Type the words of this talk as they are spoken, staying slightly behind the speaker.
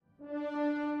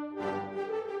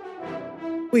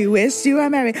We wish you a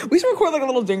merry. We should record like a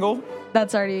little jingle.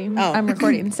 That's already, I'm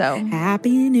recording, so.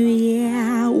 Happy New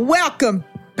Year. Welcome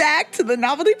back to the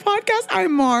Novelty Podcast.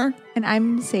 I'm Mar. And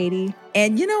I'm Sadie.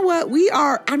 And you know what?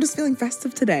 I'm just feeling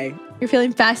festive today. You're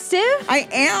feeling festive? I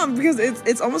am, because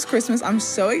it's almost Christmas. I'm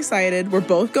so excited. We're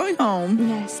both going home.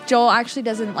 Yes. Joel actually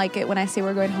doesn't like it when I say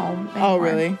we're going home anymore. Oh,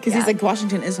 really? Because he's like,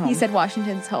 Washington is home. He said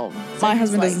Washington's home. So My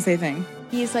husband doesn't say a thing.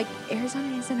 He's like,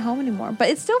 Arizona isn't home anymore. But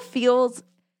it still feels...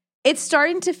 It's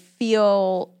starting to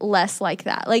feel less like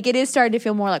that. Like, it is starting to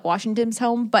feel more like Washington's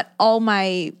home, but a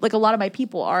lot of my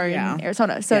people are in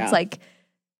Arizona. So it's like...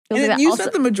 And like you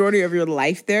spent the majority of your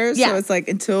life there, so it's like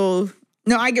until...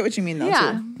 No, I get what you mean, though,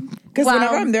 too. Because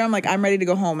whenever I'm there, I'm like, I'm ready to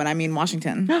go home, and I mean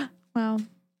Washington. Wow.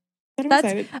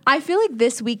 Excited. I feel like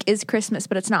this week is Christmas,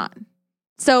 but it's not.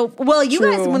 So, you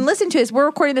guys, when listening to this, we're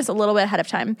recording this a little bit ahead of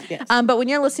time. Yes. But when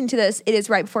you're listening to this, it is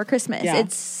right before Christmas. Yeah.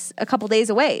 It's a couple days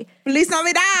away. Feliz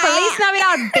Navidad! Feliz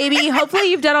Navidad, baby.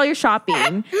 Hopefully you've done all your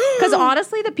shopping. Because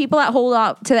honestly, the people that hold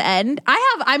out to the end,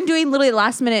 I'm doing literally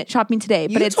last minute shopping today.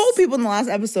 But it's told people in the last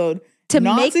episode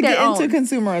not to get into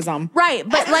consumerism. Right.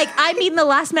 But I mean the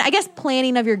last minute, I guess,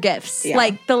 planning of your gifts. Yeah.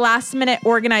 Like the last minute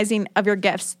organizing of your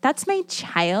gifts. That's my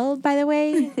child, by the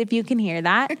way, if you can hear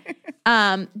that.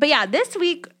 But yeah, this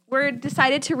week we're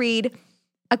decided to read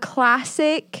a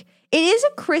classic. It is a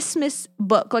Christmas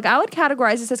book. Like, I would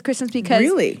categorize this as Christmas because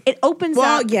it opens up.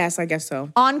 Well, yes, I guess so.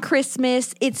 On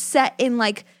Christmas. It's set in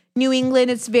like New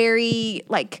England. It's very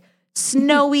like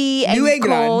snowy and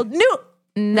cold. No.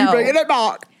 You're bringing it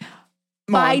back.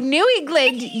 By New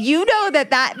England, you know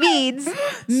that means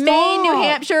Maine, New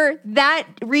Hampshire, that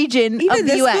region of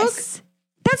the U.S. Book?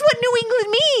 That's what New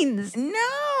England means.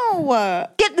 No.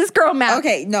 Get this girl map.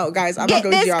 Okay, no, guys, I'm not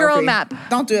going to geography. Get this girl map.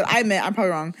 Don't do it. I admit, I'm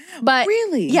probably wrong. But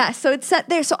really? Yeah, so it's set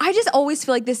there. So I just always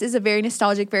feel like this is a very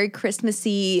nostalgic, very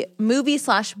Christmassy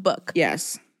movie/book.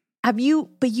 Yes. But you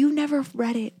never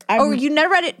read it. You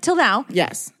never read it till now.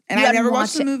 Yes. And I never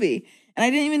watched the movie. And I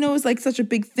didn't even know it was like such a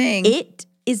big thing. It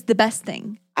is the best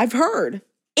thing. I've heard.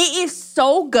 It is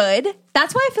so good.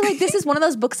 That's why I feel like this is one of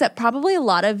those books that probably a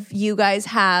lot of you guys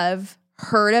have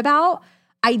heard about.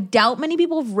 I doubt many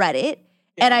people have read it.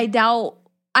 Yeah. And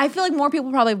I feel like more people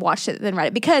probably have watched it than read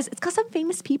it because it's got some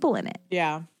famous people in it.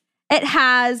 Yeah. It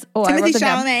has... Oh, Timothy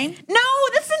Chalamet. No,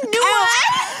 this is new one.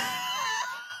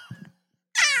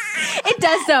 It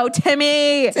does though,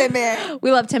 Timmy.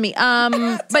 We love Timmy.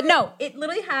 But no, it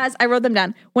literally has, I wrote them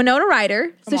down. Winona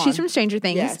Ryder, so she's from Stranger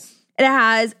Things. Yes. It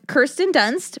has Kirsten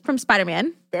Dunst from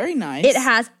Spider-Man. Very nice. It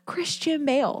has Christian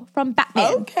Bale from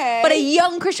Batman. Okay. But a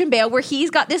young Christian Bale where he's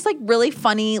got this like really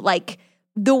funny, like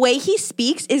the way he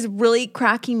speaks is really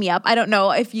cracking me up. I don't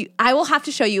know I will have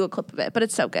to show you a clip of it, but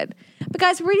it's so good. But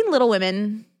guys, we're reading Little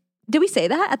Women. Did we say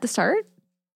that at the start?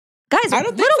 Guys, I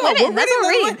don't think Little so. Women. That's what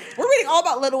we're reading. We're reading all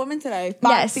about Little Women today.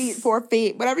 5 feet, 4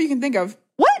 feet, whatever you can think of.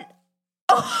 What?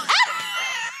 Oh.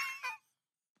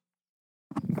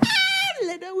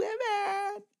 Little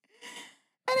Women.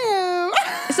 Hello.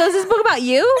 So is this book about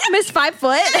you, Miss 5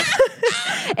 foot?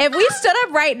 If we stood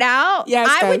up right now,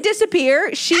 I would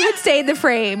disappear. She would stay in the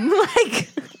frame.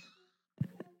 Like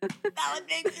that would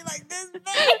make you like this big.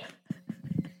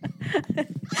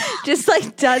 Just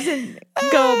like doesn't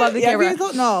go above the camera.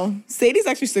 No, Sadie's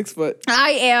actually 6 foot.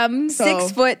 I am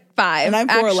 6'5", and I'm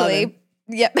 4'11".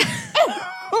 Yep.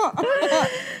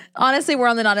 Honestly, we're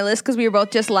on the naughty list because we were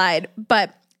both just lied.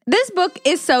 But this book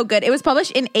is so good. It was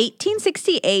published in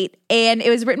 1868, and it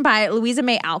was written by Louisa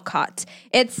May Alcott.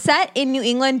 It's set in New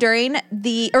England during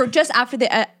just after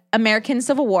the American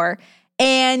Civil War,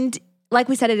 and like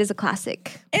we said, it is a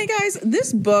classic. And guys,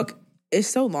 this book is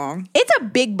so long. It's a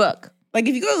big book. Like,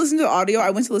 if you go listen to the audio, I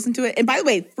went to listen to it. And by the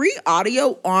way, free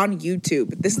audio on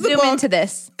YouTube. This is the book. Into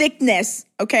this. Thickness,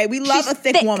 okay? We love a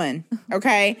thick woman,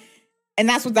 okay? And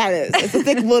that's what that is. It's a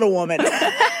thick little woman. It's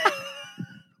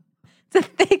a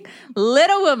thick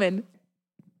little woman.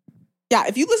 Yeah,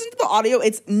 if you listen to the audio,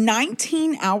 it's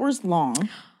 19 hours long.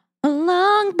 A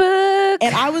long book.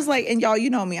 And I was like, and y'all, you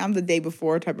know me, I'm the day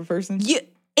before type of person.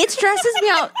 It stresses me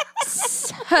out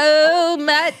so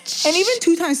much. And even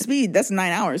 2 times speed, that's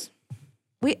 9 hours.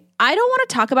 I don't want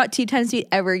to talk about 2 times speed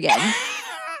ever again.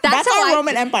 That's our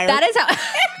Roman Empire. That is how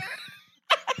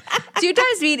 2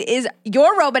 times speed is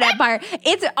your Roman Empire.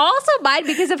 It's also mine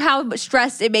because of how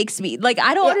stressed it makes me. Like,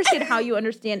 I don't understand how you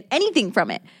understand anything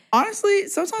from it. Honestly,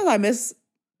 sometimes I miss.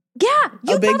 Yeah,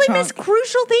 you probably miss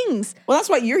crucial things. Well, that's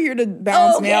why you're here to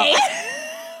balance me out.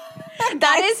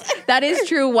 That is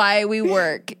true why we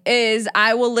work, is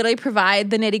I will literally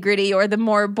provide the nitty gritty or the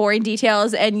more boring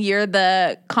details and you're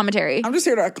the commentary. I'm just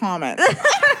here to comment.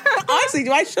 Honestly,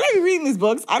 should I be reading these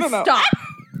books? I don't know. Stop.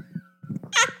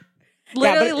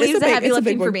 Literally leaves a heavy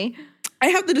lifting for me. I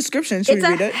have the description. Should we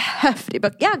read it? It's a hefty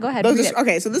book. Yeah, go ahead.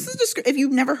 Okay, so this is just if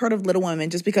you've never heard of Little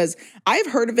Women, just because I've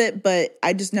heard of it, but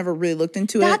I just never really looked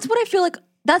into it. That's what I feel like.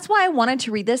 That's why I wanted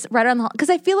to read this right around the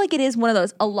because I feel like it is one of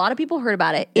those. A lot of people heard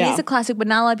about it. It is a classic, but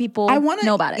not a lot of people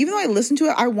know about it. Even though I listened to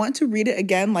it, I want to read it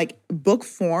again, like book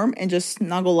form, and just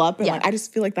snuggle up. And like, I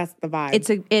just feel like that's the vibe.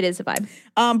 It is a vibe.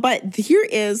 But here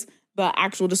is the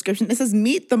actual description. It says,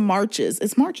 "Meet the Marches."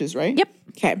 It's Marches, right? Yep.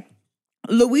 Okay.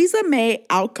 Louisa May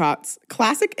Alcott's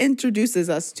classic introduces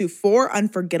us to 4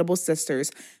 unforgettable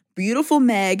sisters. Beautiful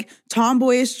Meg,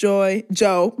 tomboyish Joe,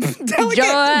 delicate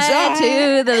Joy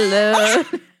to the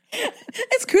Lord.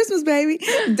 It's Christmas, baby.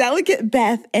 Delicate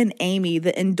Beth and Amy,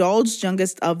 the indulged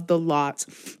youngest of the lot.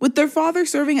 With their father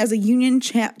serving as a Union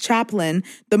chaplain,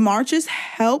 the Marches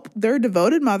help their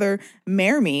devoted mother,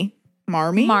 Marmy,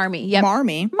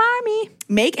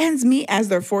 make ends meet as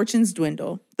their fortunes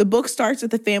dwindle. The book starts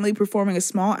with the family performing a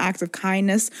small act of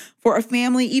kindness for a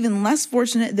family even less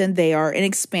fortunate than they are and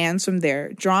expands from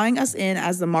there, drawing us in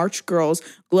as the March girls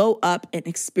glow up and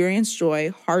experience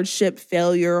joy, hardship,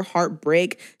 failure,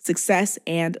 heartbreak, success,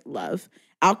 and love.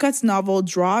 Alcott's novel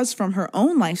draws from her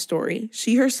own life story.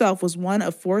 She herself was one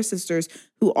of 4 sisters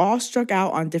who all struck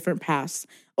out on different paths.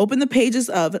 Open the pages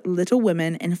of Little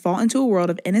Women and fall into a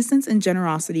world of innocence and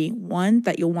generosity, one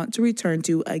that you'll want to return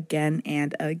to again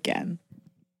and again.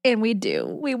 And we do.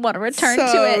 We want to return to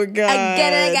it good.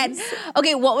 Again and again.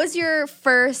 Okay, what was your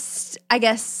first, I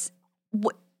guess,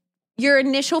 your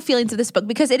initial feelings of this book?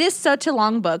 Because it is such a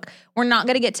long book. We're not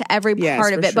going to get to every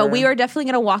part of it, but we are definitely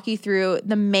going to walk you through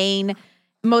the main,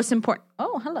 most important,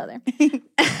 hello there.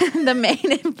 The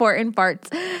main important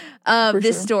parts of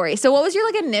this story. So what was your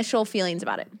initial feelings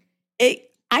about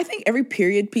it? I think every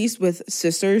period piece with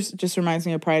sisters just reminds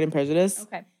me of Pride and Prejudice.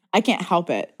 Okay. I can't help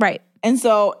it. Right. And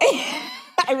so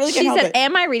I really can't help it. She said,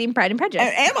 am I reading Pride and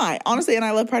Prejudice? Am I? Honestly, and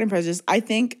I love Pride and Prejudice. I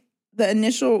think the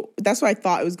initial, that's what I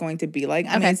thought it was going to be like.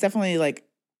 I mean, it's definitely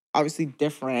obviously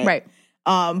different. Right.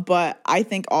 But I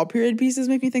think all period pieces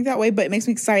make me think that way, but it makes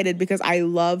me excited because I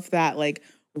love that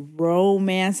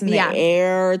romance in the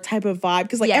air type of vibe.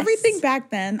 Because everything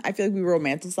back then, I feel like we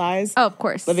romanticized. Oh, of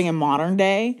course. Living in modern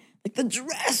day. Like the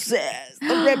dresses,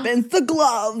 the ribbons, the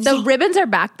gloves. The ribbons are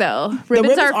back, though.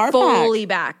 Ribbons are fully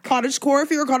back. Cottagecore, if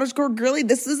you're a cottagecore girly,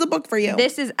 this is the book for you.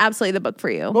 This is absolutely the book for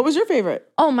you. What was your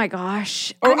favorite? Oh my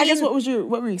gosh. Or I guess what were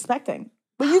you expecting?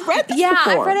 Well, you've read this before.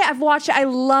 I've read it. I've watched it. I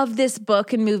love this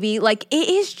book and movie. It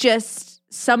is just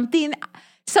something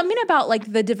about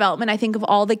the development, I think, of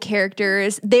all the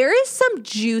characters. There is some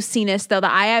juiciness, though,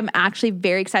 that I am actually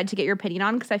very excited to get your opinion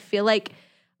on because I feel like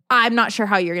I'm not sure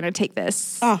how you're going to take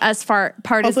this as part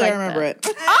as I remember it.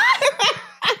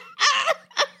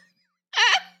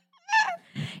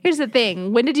 Here's the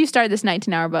thing. When did you start this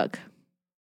 19-hour book?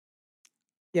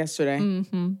 Yesterday.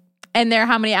 Mm-hmm. And there are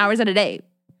how many hours in a day?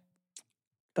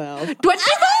 12. 24?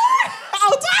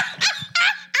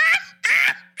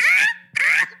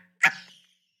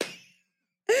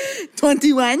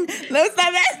 21. No,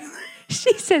 7.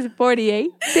 She says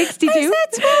 48, 62. I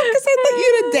said 12 because I thought you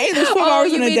had a day. There's 12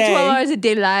 hours in a day. You mean 12 hours of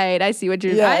daylight. I see what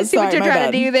you're trying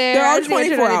to do there. There are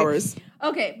 24 hours.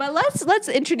 Okay, but let's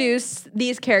introduce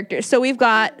these characters. So we've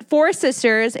got 4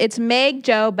 sisters. It's Meg,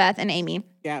 Jo, Beth, and Amy.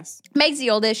 Yes. Meg's the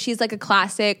oldest. She's a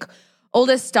classic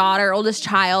oldest daughter, oldest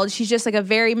child. She's just a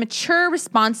very mature,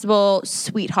 responsible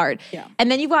sweetheart. Yeah.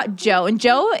 And then you've got Jo. And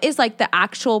Jo is the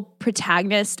actual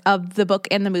protagonist of the book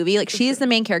and the movie. She's the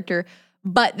main character.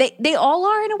 But they all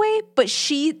are in a way, but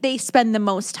they spend the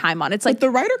most time on. It's the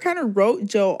writer kind of wrote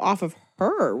Jo off of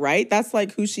her, right? That's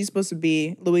who she's supposed to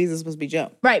be. Louisa is supposed to be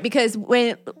Jo. Right, because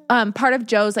when part of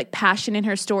Jo's passion in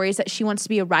her story is that she wants to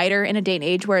be a writer in a day and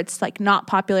age where it's not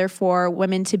popular for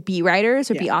women to be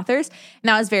writers or be authors. And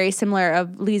that was very similar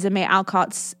of Louisa May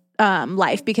Alcott's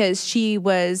life because this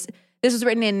was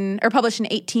written published in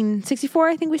 1864,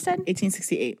 I think we said?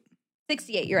 1868.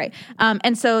 68, you're right.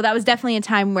 And so that was definitely a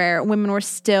time where women were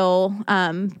still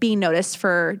being noticed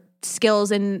for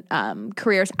skills and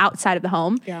careers outside of the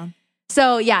home. Yeah.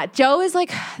 So yeah, Jo is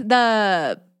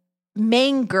the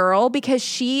main girl because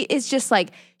she is just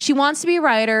she wants to be a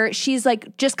writer. She's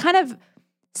just kind of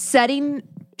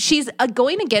she's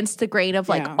going against the grain of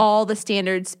all the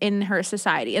standards in her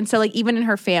society. And so even in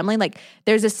her family,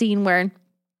 there's a scene where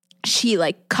she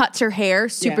cuts her hair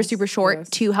super short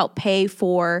to help pay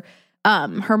for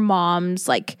her mom's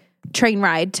train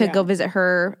ride to go visit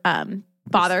her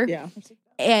father. Yeah.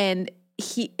 And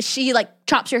she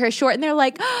chops her hair short and they're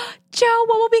like, oh, Jo,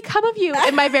 what will become of you?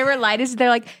 And my favorite line is they're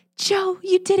like, Jo,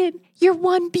 you didn't. You're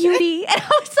one beauty. And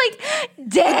I was like,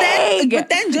 dang. But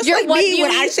then just You're like me, beauty.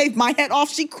 when I shaved my head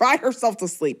off, she cried herself to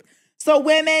sleep. So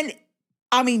women,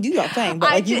 I mean, do your thing,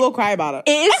 but you will cry about it.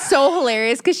 It is so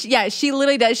hilarious because she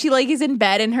literally does. She like is in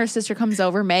bed and her sister comes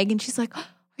over, Meg, and she's like, "Are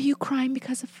you crying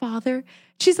because of father?"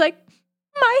 She's like,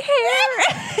 "My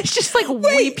hair." It's just like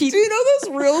weepy. Do you know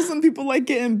those reels when people like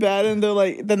get in bed and they're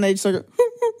like, then they just like,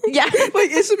 yeah,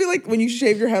 like it should be like when you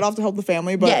shave your head off to help the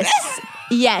family. But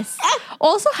yes.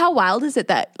 Also, how wild is it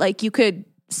that like you could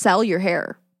sell your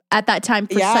hair at that time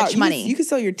for such money? You could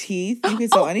sell your teeth. You could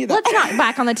sell any of that. Let's not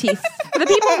back on the teeth. For the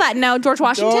people that know George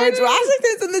Washington. George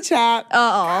Washington's in the chat.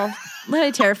 Oh,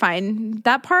 literally terrifying.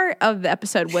 That part of the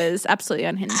episode was absolutely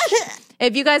unhinged.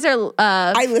 If you guys are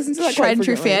I listen to that tried and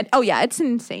true fan. Oh yeah, it's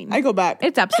insane. I go back.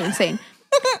 It's absolutely insane.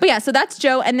 But yeah, so that's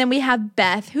Joe. And then we have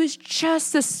Beth, who's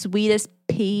just the sweetest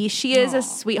pea. She is a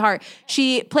sweetheart.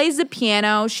 She plays the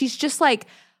piano. She's just like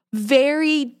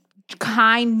very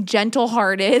kind,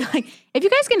 gentle-hearted. Like if you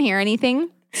guys can hear anything,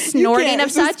 snorting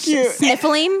of such,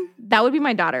 sniffling, that would be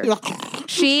my daughter.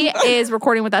 She is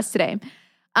recording with us today.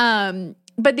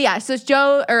 But yeah, so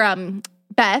Joe or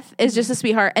Beth is just a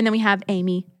sweetheart. And then we have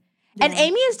Amy. Yeah. And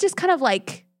Amy is just kind of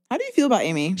like... How do you feel about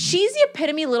Amy? She's the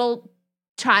epitome little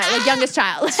child, like youngest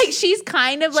child. Like she's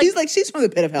kind of like... She's from the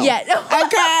pit of hell. Yeah. No,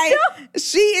 okay? No.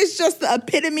 She is just the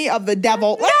epitome of the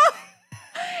devil.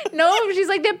 No, she's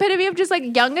like the epitome of just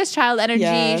like youngest child energy.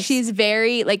 Yes. She's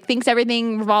very like thinks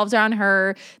everything revolves around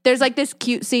her. There's like this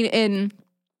cute scene in...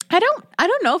 I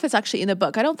don't know if it's actually in the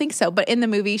book. I don't think so. But in the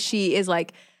movie, she is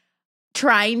like...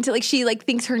 trying to like she like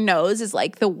thinks her nose is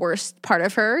like the worst part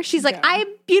of her. She's like, I'm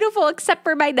beautiful except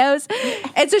for my nose.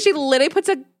 And so she literally puts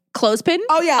a clothespin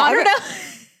on her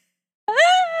nose. So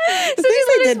she's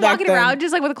literally just walking around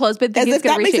just like with a clothespin thinking it's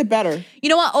gonna reach makes it better. You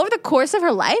know what? Over the course of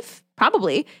her life,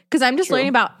 probably, because I'm just learning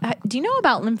about do you know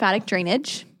about lymphatic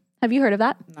drainage? Have you heard of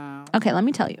that? No. Okay, let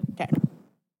me tell you. Okay.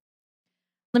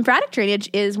 Lymphatic drainage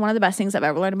is one of the best things I've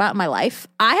ever learned about in my life.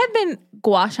 I have been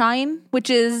gua shaing, which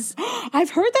is... I've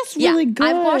heard that's really good.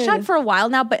 I've gua shaed for a while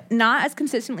now, but not as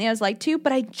consistently as I'd like to.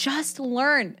 But I just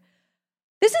learned.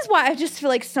 This is why I just feel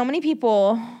like so many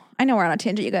people... I know we're on a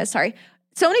tangent, you guys. Sorry.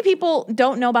 So many people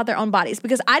don't know about their own bodies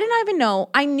because I did not even know.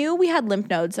 I knew we had lymph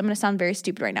nodes. I'm going to sound very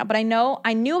stupid right now, but I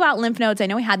knew about lymph nodes. I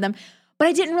know we had them, but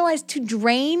I didn't realize to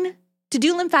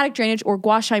do lymphatic drainage or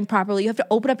gua shine properly, you have to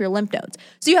open up your lymph nodes.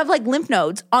 So you have like lymph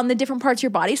nodes on the different parts of your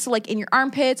body. So like in your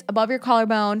armpits, above your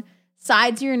collarbone,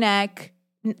 sides of your neck,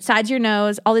 sides of your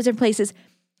nose, all these different places.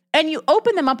 And you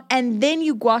open them up and then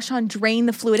you gua sha drain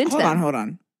the fluid into them. Hold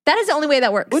on. That is the only way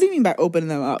that works. What do you mean by opening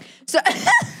them up? So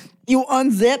you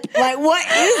unzip? Like what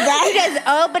is that? You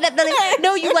guys open up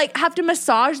no, you like have to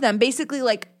massage them. Basically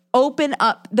like open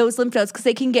up those lymph nodes because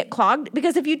they can get clogged.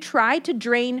 Because if you try to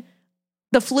drain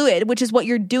the fluid, which is what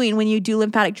you're doing when you do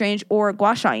lymphatic drainage or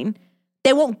gua shaing,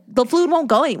 the fluid won't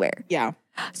go anywhere. Yeah.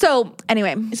 So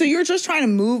anyway. So you're just trying to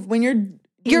move when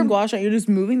you're gua sha, you're just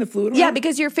moving the fluid around? Yeah,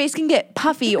 because your face can get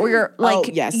puffy or you're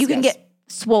like, you can get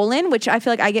swollen, which I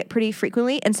feel like I get pretty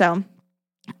frequently. And so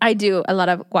I do a lot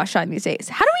of gua sha these days.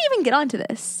 How do we even get onto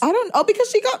this? I don't know. Because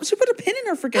she put a pin in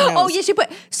her freaking nose. Oh, yeah,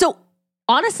 so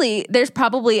honestly, there's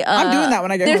probably I'm doing that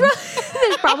when I get home.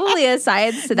 There's probably a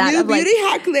science to that. New beauty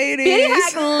hack, ladies. Beauty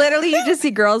hack, literally, you just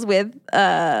see girls with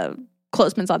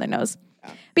clothespins on their nose.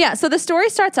 Yeah. But yeah, so the story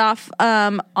starts off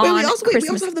on Christmas. We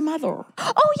also have the mother.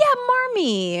 Oh yeah,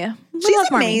 Marmee. She's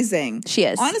amazing. Marmee. She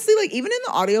is. Honestly, like even in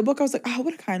the audiobook, I was like, oh,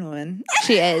 what a kind woman.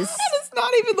 She is. And it's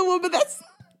not even the woman that's...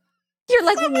 You're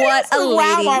like, what a lady.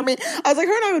 Wow, Marmee. I was like,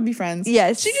 her and I would be friends.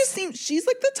 Yes. She's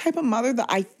like the type of mother that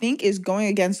I think is going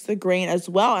against the grain as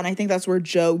well. And I think that's where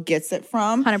Joe gets it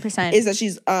from. 100%. Is that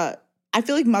she's, I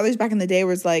feel like mothers back in the day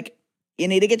was like, you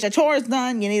need to get your chores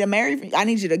done. You need to marry. I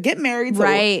need you to get married so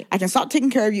I can stop taking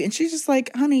care of you. And she's just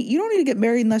like, honey, you don't need to get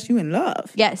married unless you're in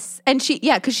love. Yes. And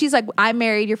because she's like, I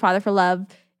married your father for love.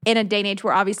 In a day and age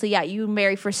where obviously, you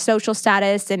marry for social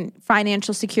status and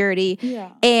financial security.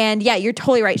 Yeah. And you're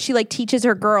totally right. She like teaches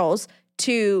her girls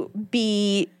to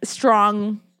be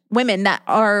strong women that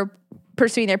are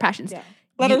pursuing their passions. Yeah.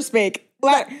 Let her speak.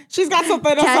 She's got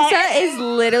something to say. Tessa is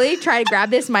literally trying to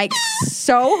grab this mic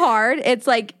so hard. It's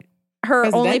like her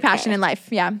only passion in life.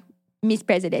 Yeah. Miss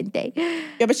Presidente.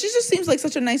 Yeah, but she just seems like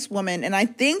such a nice woman. And I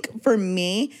think for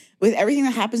me, with everything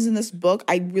that happens in this book,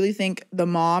 I really think the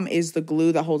mom is the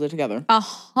glue that holds it together.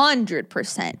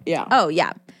 100%. Yeah. Oh,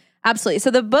 yeah. Absolutely.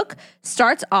 So the book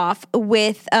starts off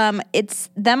with it's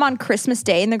them on Christmas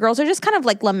Day, and the girls are just kind of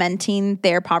like lamenting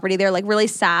their poverty. They're like really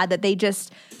sad that they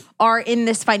just are in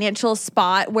this financial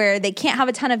spot where they can't have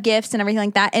a ton of gifts and everything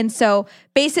like that. And so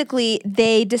basically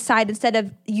they decide instead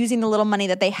of using the little money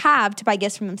that they have to buy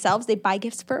gifts for themselves, they buy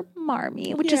gifts for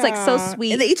Marmee, which is like so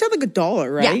sweet. And they each have like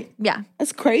 $1, right? Yeah.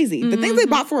 That's crazy. The things they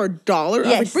bought for $1, I was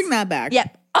like, bring that back.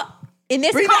 Yep. In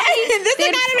this economy,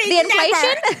 the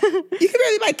inflation, you can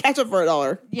barely buy ketchup for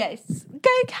 $1. Yes,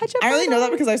 ketchup. I really know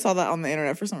that because I saw that on the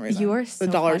internet for some reason. You are so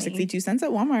 $1.62 at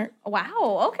Walmart.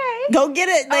 Wow. Okay. Go get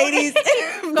it, ladies.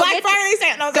 Black Friday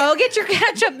Santa. Go get your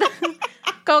ketchup.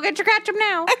 Go get your ketchup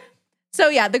now. So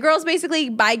yeah, the girls basically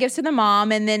buy gifts to the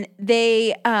mom, and then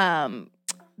they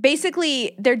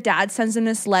basically their dad sends them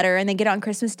this letter, and they get it on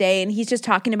Christmas Day, and he's just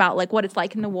talking about like what it's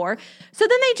like in the war. So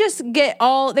then they just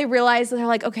they realize that they're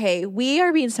like, okay, we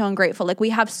are being so ungrateful. Like we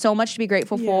have so much to be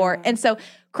grateful for. And so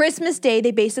Christmas Day,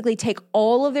 they basically take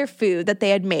all of their food that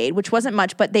they had made, which wasn't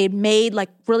much, but they had made like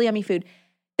really yummy food.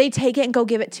 They take it and go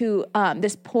give it to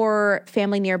this poor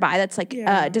family nearby that's like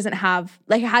doesn't have,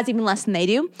 like has even less than they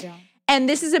do. Yeah. And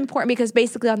this is important because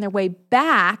basically on their way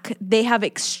back, they have an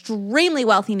extremely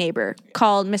wealthy neighbor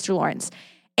called Mr. Lawrence.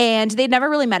 And they'd never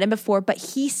really met him before, but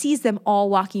he sees them all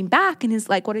walking back and is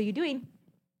like, what are you doing?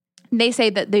 And they say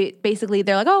that they're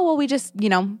like, oh, well, we just,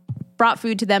 brought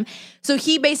food to them. So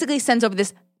he basically sends over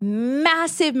this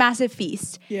massive, massive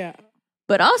feast. Yeah.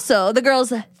 But also the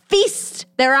girls feast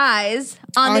their eyes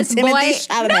on this Timothy boy.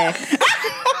 Chalamet.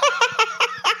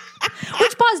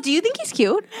 Which, pause, do you think he's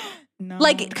cute? No.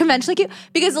 Like conventionally cute?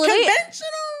 Because literally.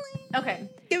 Conventionally. Okay.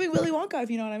 Giving Willy Wonka,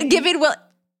 if you know what I mean.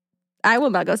 I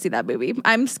will not go see that movie.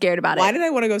 I'm scared about it. Why did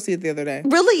I want to go see it the other day?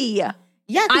 Really? Yeah.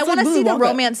 I want to see the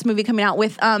romance movie coming out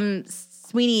with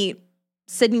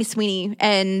Sydney Sweeney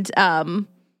and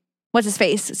what's his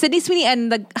face? Sydney Sweeney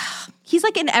and he's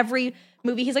like in every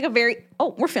movie. He's like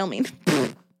we're filming.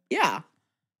 Yeah.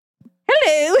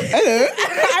 Hello.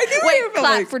 I knew we were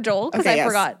clap for Joel because I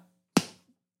forgot.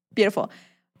 Beautiful.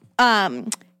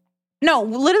 No,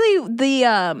 literally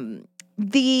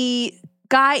the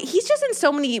guy, he's just in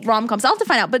so many rom-coms. I'll have to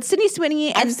find out. But Sydney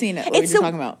Sweeney, I've seen it. What are you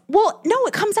talking about? Well, no,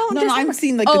 it comes out in December. I've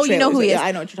seen the trailers. You know who he is. Yeah,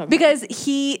 I know what you're talking because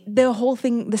the whole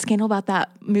thing, the scandal about that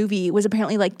movie was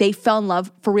apparently like they fell in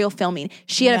love for real filming.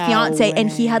 She had a fiance and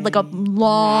he had like a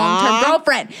long-term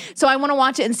girlfriend. So I want to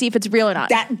watch it and see if it's real or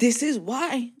not. This is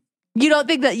why. You don't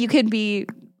think that you can be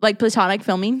like platonic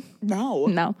filming? No.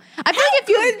 I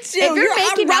feel like if you're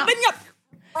making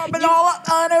rubbing all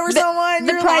on over someone,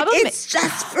 you're like, it's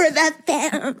just for the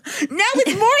film. No,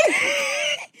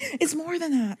 it's more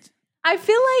than that. I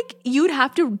feel like you'd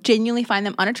have to genuinely find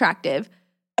them unattractive.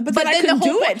 But then I couldn't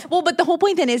do it. Well, but the whole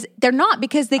point then is they're not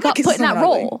because they got put in that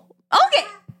role. Okay.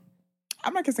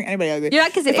 I'm not kissing anybody ugly. You're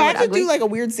not kissing anybody ugly. If I have to do like a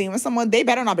weird scene with someone, they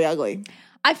better not be ugly.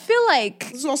 I feel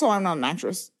like... This is also why I'm not an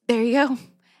actress. There you go.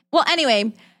 Well,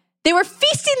 anyway, they were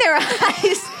feasting their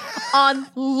eyes on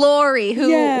Laurie, who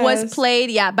was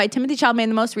played, by Timothy Chalamet in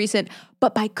the most recent,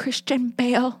 but by Christian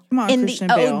Bale in the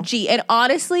OG. And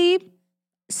honestly,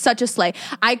 such a slay.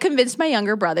 I convinced my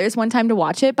younger brothers one time to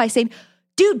watch it by saying,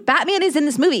 dude, Batman is in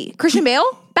this movie. Christian Bale,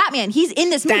 Batman, he's in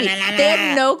this movie. They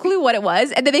had no clue what it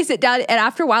was. And then they sit down, and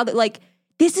after a while, they're like,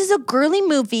 this is a girly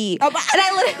movie. And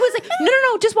I literally was like,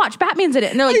 no, just watch. Batman's in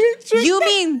it. And they're like, you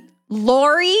mean...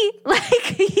 Laurie?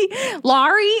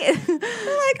 Laurie?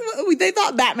 They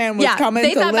thought Batman was coming to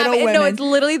Little Batman. Women. No, it's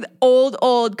literally the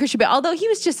old Christian Bale. Although he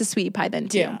was just a sweetie pie then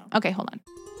too. Yeah. Okay, hold on.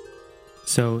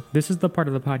 So this is the part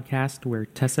of the podcast where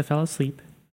Tessa fell asleep.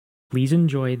 Please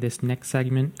enjoy this next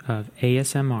segment of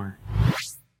ASMR.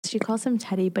 She calls him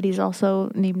Teddy, but he's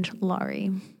also named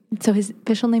Laurie. So his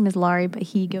official name is Laurie, but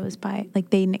he goes by,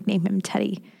 they nickname him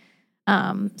Teddy.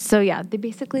 They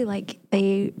basically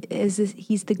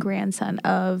he's the grandson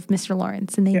of Mr.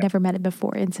 Lawrence and they never met him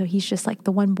before. And so he's just like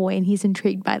the one boy and he's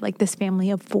intrigued by this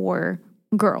family of 4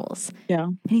 girls. Yeah.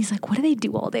 And he's like, what do they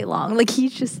do all day long?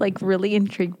 He's just really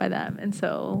intrigued by them. And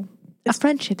so a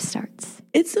friendship starts.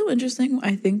 It's so interesting,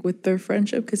 I think, with their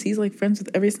friendship because he's friends with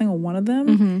every single one of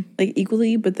them,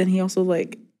 equally. But then he also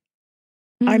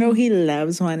I know he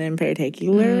loves one in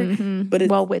particular,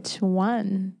 but which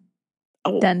one?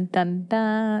 Oh. Dun, dun,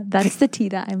 dun. That's the tea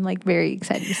that I'm very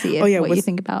excited to see what you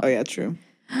think about. Oh, yeah, true.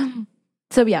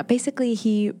 So, basically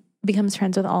he becomes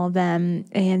friends with all of them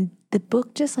and the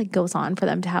book just goes on for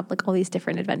them to have all these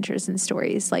different adventures and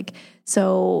stories.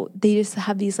 So they just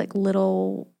have these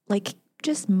little,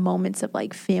 just moments of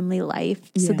family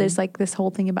life. Yeah. So there's this whole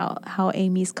thing about how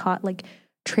Amy's caught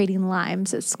trading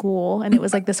limes at school. And it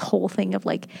was this whole thing of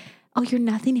oh, you're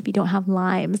nothing if you don't have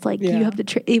limes. You have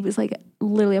to, it was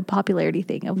literally a popularity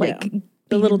thing of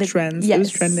the little trends. Yes, it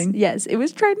was trending. Yes, it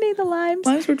was trending, the limes.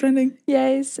 Limes were trending.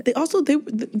 Yes. They also,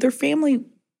 their family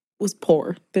was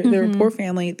poor. They're a poor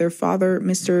family. Their father,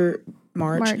 Mr.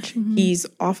 March. He's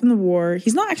off in the war.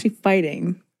 He's not actually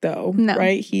fighting though,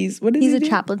 right? He's a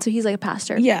chaplain, so he's like a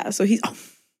pastor. Yeah, so he's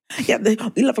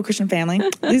we love a Christian family.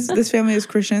 This family is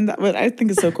Christian. What I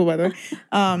think is so cool, by the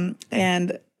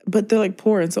way. But they're like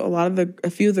poor, and so a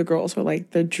few of the girls are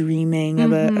like they're dreaming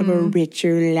of a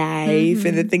richer life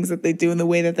and the things that they do and the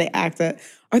way that they act.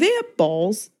 Are they at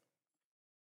balls?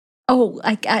 Oh,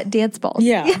 like at dance balls?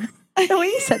 Yeah. When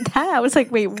you said that, I was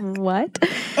like, wait, what?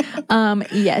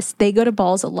 Yes, they go to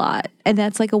balls a lot. And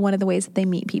that's like one of the ways that they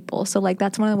meet people. So like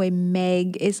that's one of the ways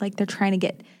Meg is like, they're trying to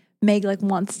get, Meg like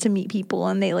wants to meet people,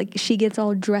 and she gets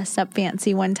all dressed up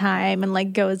fancy one time and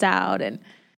like goes out. And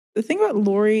the thing about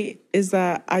Lori is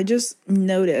that I just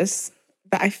notice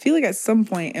that I feel like at some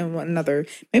point in one another,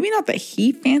 maybe not that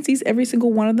he fancies every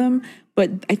single one of them, but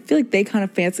I feel like they kind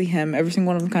of fancy him. Every single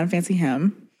one of them kind of fancy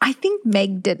him. I think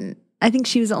Meg didn't. I think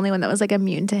she was the only one that was like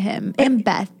immune to him. And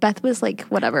Beth was like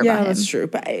whatever about him. Yeah, that's true.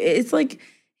 But it's like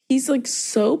he's like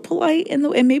so polite and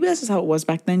maybe that's just how it was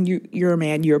back then. You're a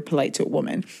man, you're polite to a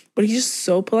woman. But he's just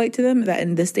so polite to them that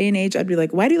in this day and age, I'd be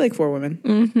like, why do you like 4 women?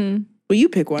 Mm-hmm. Well, you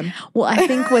pick one. Well, I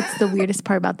think what's the weirdest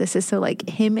part about this is so like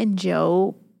him and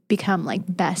Joe become like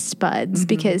best buds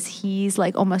because he's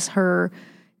like almost her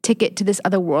ticket to this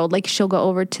other world. Like she'll go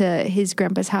over to his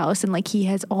grandpa's house and like he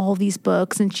has all these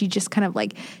books and she just kind of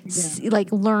like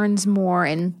like learns more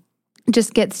and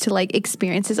just gets to like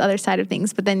experience his other side of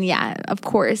things. But then of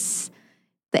course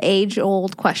the age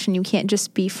old question, you can't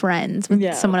just be friends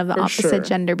with someone of the opposite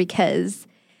gender because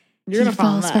you're gonna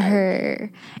falls for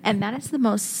her. And that is the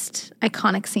most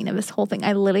iconic scene of this whole thing.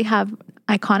 I literally have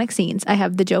iconic scenes. I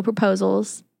have the Joe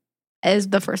proposals as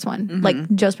the first one, like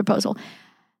Joe's proposal.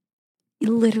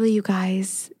 Literally, you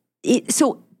guys.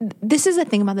 So this is the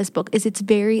thing about this book is it's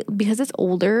very, because it's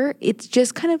older, it's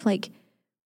just kind of like,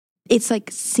 it's like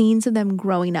scenes of them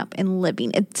growing up and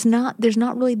living. There's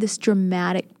not really this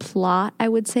dramatic plot, I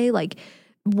would say. Like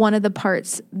one of the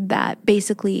parts that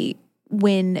basically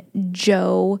when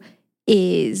Joe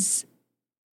is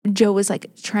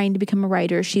like trying to become a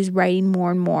writer, she's writing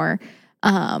more and more.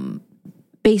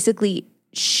 Basically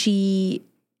she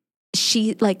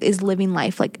like is living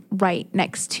life like right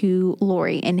next to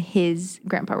Lori and his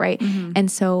grandpa, right? And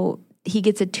so he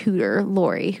gets a tutor,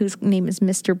 Lori, whose name is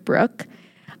Mr. Brooke.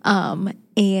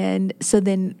 And so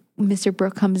then Mr.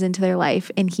 Brooke comes into their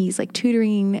life and he's like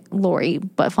tutoring Lori,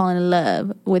 but falling in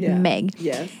love with Meg.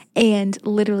 Yes. And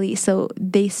literally, so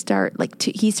they start like,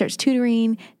 he starts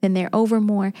tutoring, then they're over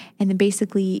more. And then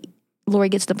basically Lori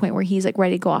gets to the point where he's like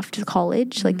ready to go off to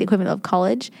college, like the equivalent of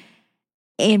college.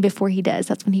 And before he does,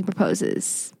 that's when he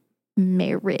proposes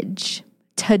marriage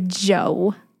to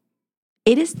Joe.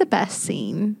 It is the best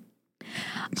scene.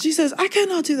 She says, I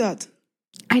cannot do that.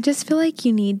 I just feel like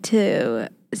you need to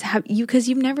have because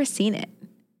you've never seen it,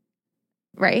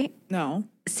 right? No.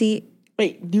 See?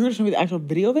 Wait, you're going to show me the actual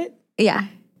video of it? Yeah.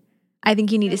 I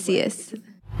think you need to see this.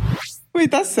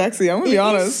 Wait, that's sexy. I'm going to be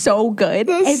honest. It's so good.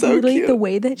 That's and so literally cute. The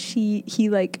way that he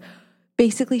like,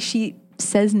 basically she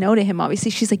says no to him,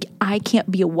 obviously. She's like, I can't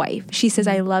be a wife. She says,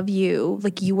 I love you.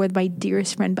 Like, you are my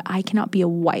dearest friend, but I cannot be a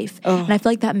wife. And I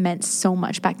feel like that meant so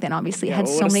much back then, obviously. It had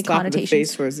so many connotations.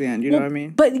 Face towards the end, you know what I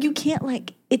mean? But you can't,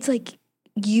 like, it's like,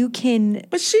 you can.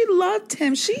 But she loved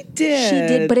him. She did. She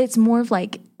did, but it's more of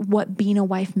like what being a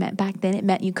wife meant back then. It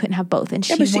meant you couldn't have both. And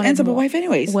but she ends up a wife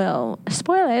anyways. Well,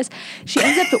 spoilers. She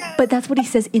ends up, but that's what he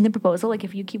says in the proposal. Like,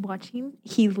 if you keep watching,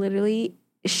 he literally,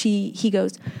 he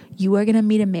goes, you are going to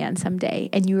meet a man someday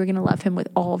and you are going to love him with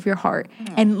all of your heart.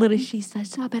 And literally she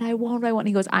says, stop it, I won't. And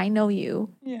he goes, I know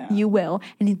you. Yeah. You will.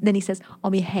 And then he says,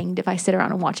 I'll be hanged if I sit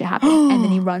around and watch it happen. And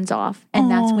then he runs off. And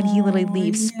that's when he literally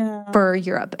leaves for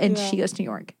Europe. And she goes to New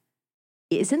York.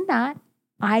 Isn't that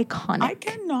iconic? I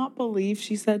cannot believe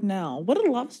she said no. What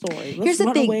a love story. Here's the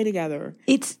run thing. away together.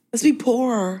 Let's be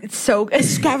poor. It's so good.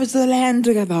 Let's scavenge the land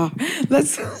together.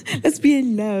 Let's be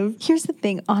in love. Here's the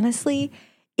thing. Honestly,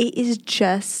 it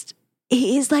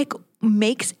is like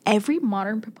makes every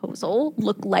modern proposal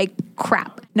look like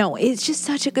crap. No, it's just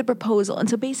such a good proposal. And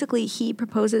so basically he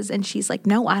proposes and she's like,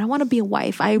 no, I don't want to be a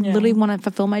wife. I literally want to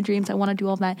fulfill my dreams. I want to do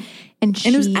all that. And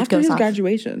it was after his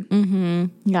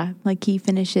graduation. Yeah. Like he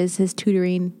finishes his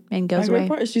tutoring and goes away.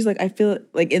 Part is she's like, I feel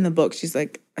like in the book, she's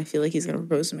like, I feel like he's going to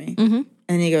propose to me.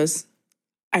 And he goes,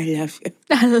 I love you.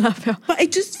 I love you. But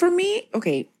it just, for me,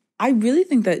 okay, I really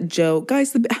think that Joe,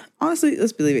 guys, honestly,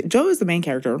 let's believe it. Joe is the main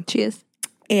character. She is.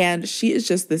 And she is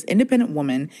just this independent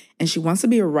woman, and she wants to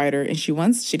be a writer, and she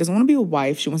doesn't want to be a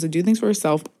wife. She wants to do things for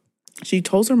herself. She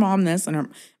tells her mom this, and her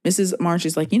Mrs. March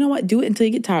is like, you know what? Do it until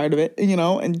you get tired of it,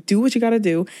 and do what you got to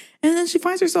do. And then she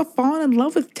finds herself falling in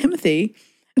love with Timothy.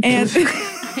 And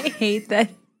I hate that.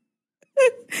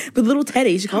 But little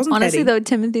Teddy, she calls him Honestly, Teddy. though,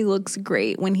 Timothy looks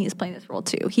great when he's playing this role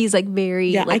too. He's like very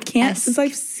Yeah, like, I can't since I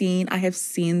have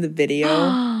seen the video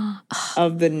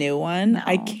of the new one. No.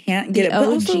 I can't get the it. But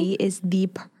OG also, is the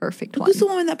perfect one. who's the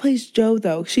woman that plays Jo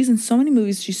though? She's in so many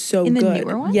movies. She's so In the good.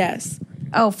 newer one? Yes.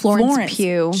 Oh, Florence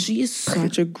Pugh. She is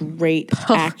such a great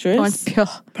actress. Florence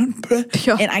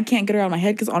Pugh. And I can't get her out of my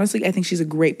head because honestly, I think she's a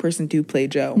great person to play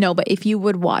Jo. No, but if you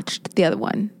would watch the other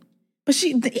one. But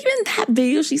even that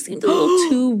video, she seemed a little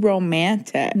too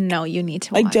romantic. No, you need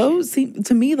to Like watch Jo it. seemed,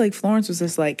 to me, like Florence was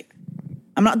just like,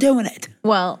 I'm not doing it.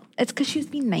 Well, it's because she was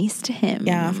being nice to him.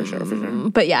 Yeah, for sure.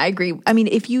 But yeah, I agree. I mean,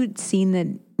 if you'd seen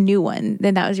the new one,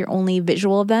 then that was your only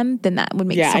visual of them, then that would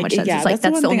make so much sense. Yeah, it's like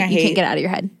that's the one only thing you I can't hate. get out of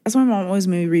your head. That's why my mom always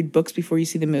made me read books before you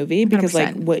see the movie because 100%.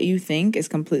 like what you think is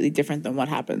completely different than what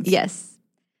happens. Yes.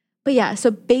 But yeah, so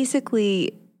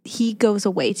basically he goes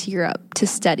away to Europe to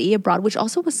study abroad, which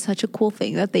also was such a cool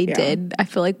thing that they did. I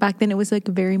feel like back then it was like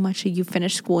very much a you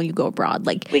finish school and you go abroad.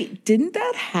 Like, wait, didn't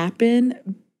that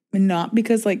happen not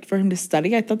because like for him to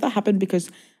study? I thought that happened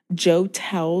because Jo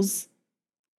tells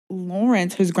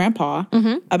Lawrence, his grandpa,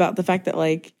 about the fact that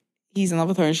like he's in love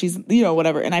with her and she's, you know,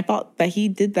 whatever. And I thought that he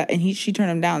did that and she turned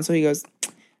him down. So he goes,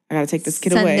 I gotta take this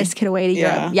kid away. Send this kid away to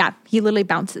Europe. Yeah, he literally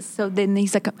bounces. So then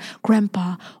he's like,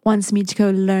 Grandpa wants me to go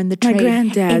learn the trade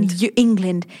granddad. in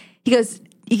England. He goes,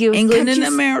 England "Can't and you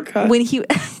America." When he,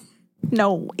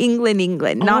 no,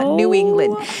 England, not New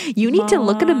England. You need to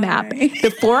look at a map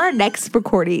before our next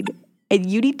recording,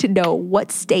 and you need to know what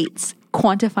states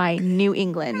quantify New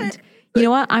England. You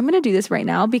know what? I'm going to do this right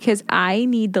now because I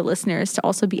need the listeners to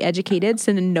also be educated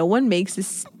so that no one makes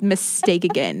this mistake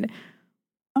again.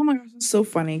 Oh my gosh, it's so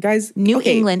funny. Guys, New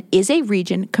England is a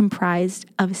region comprised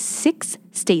of 6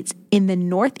 states in the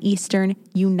northeastern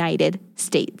United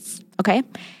States. Okay?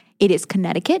 It is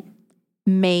Connecticut,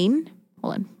 Maine,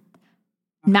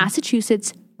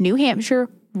 Massachusetts, New Hampshire,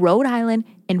 Rhode Island,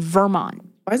 and Vermont.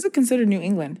 Why is it considered New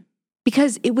England?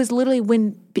 Because it was literally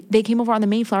when they came over on the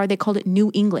Mayflower, they called it New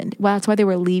England. Well, that's why they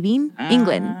were leaving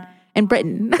England and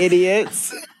Britain.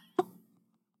 Idiots.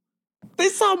 They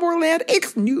saw more land.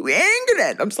 It's New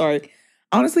England. I'm sorry.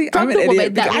 Honestly, I'm an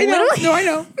idiot. I know. No, I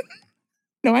know.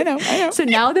 No, I know. So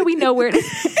now that we know where it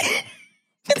is,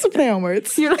 it's a play on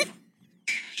words. you're like,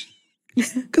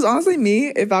 because honestly, me,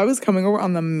 if I was coming over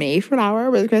on the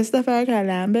Mayflower with Christopher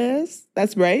Columbus,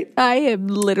 that's right. I am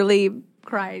literally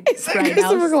crying right now.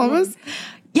 Christopher Columbus?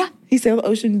 Yeah. He sailed the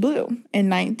ocean blue in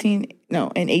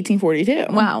 1842.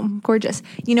 Wow, gorgeous.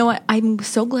 You know what? I'm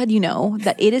so glad you know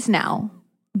that it is now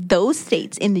those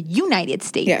states in the United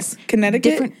States. Yes.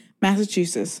 Connecticut,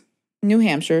 Massachusetts, New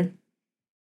Hampshire,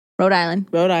 Rhode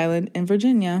Island, and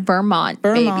Virginia. Vermont.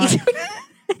 Baby.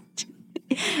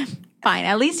 Fine.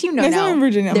 At least you know That's now. not in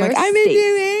Virginia. I'm like, I'm in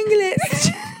New England.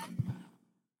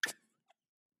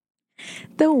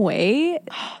 The way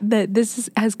that this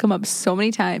has come up so many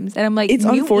times, and I'm like, it's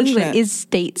New unfortunate. England is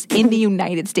states in the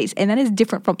United States, and that is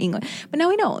different from England. But now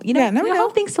we know. You know, now we I know.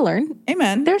 have things to learn.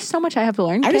 Amen. There's so much I have to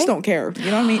learn. I just don't care.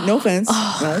 You know what I mean? No offense.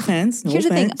 No offense. Here's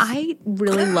the thing. I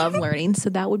really love learning,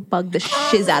 so that would bug the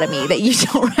shiz out of me that you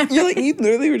don't remember. You're like, you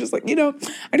literally were just like,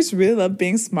 I just really love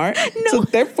being smart. So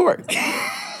therefore.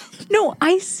 No,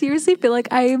 I seriously feel like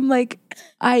I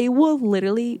will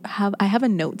literally have a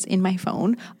notes in my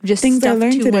phone of just things stuff I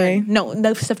learned to today. learn. No,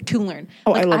 the stuff to learn.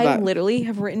 Oh, I love that. I literally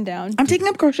have written down. I'm taking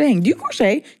up crocheting. Do you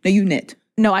crochet? No, you knit.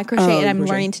 No, I crochet and I'm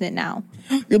crochet. learning to knit now.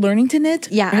 You're learning to knit?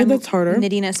 Yeah, I heard that's harder.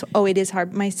 Knitting is. Oh, it is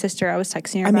hard. My sister, I was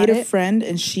texting her I about made a it. friend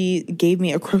and she gave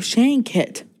me a crocheting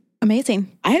kit.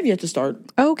 Amazing. I have yet to start.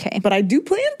 Okay. But I do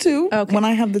plan to when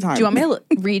I have the time. Do you want me to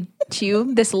read to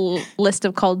you this list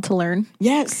of called to learn?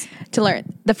 Yes. To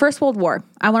learn. The First World War.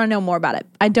 I want to know more about it.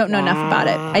 I don't know enough about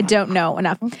it. I don't know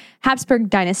enough.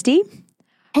 Habsburg Dynasty.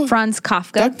 Franz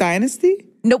Kafka. Duck Dynasty?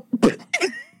 Nope.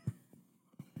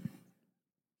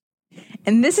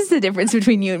 And this is the difference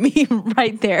between you and me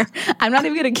right there. I'm not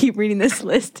even going to keep reading this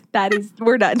list.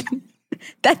 We're done.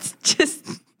 That's just...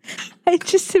 I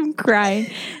just am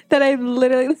crying that I'm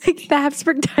literally like the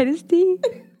Habsburg Dynasty,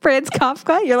 Franz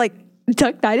Kafka. You're like,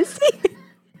 Duck Dynasty?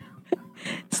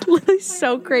 It's literally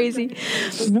so crazy.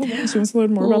 No, she wants to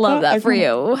learn more about Love that for you.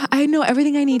 you. I know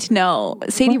everything I need to know.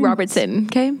 Sadie Robertson,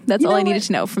 okay? That's all I needed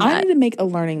to know from I that. need to make a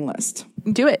learning list.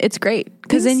 Do it. It's great.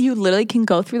 Because then you literally can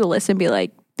go through the list and be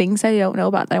like, things I don't know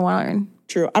about that I want to learn.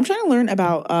 True. I'm trying to learn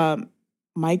about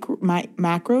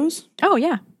macros. Oh,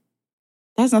 yeah.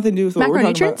 That has nothing to do with what we're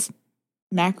talking about.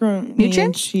 Macronutrients?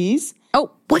 Macronutrients? Cheese?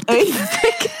 Oh, what the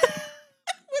frick?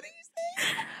 What do you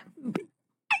say?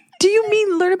 Do you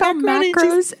mean learn about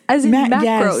macros as in macros?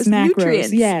 Yes,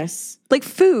 nutrients. Yes. Like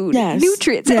food. Yes.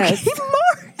 Nutrients. Yes. Okay,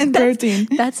 more. And protein.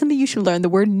 That's something you should learn. The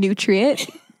word nutrient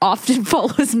often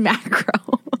follows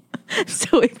macro.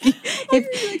 So if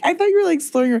I thought you were like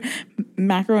slurring your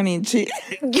macaroni and cheese.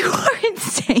 You are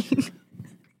insane.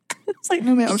 It's like,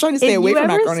 no, man, I'm trying to stay away from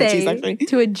macaroni and cheese, actually.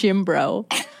 To a gym bro,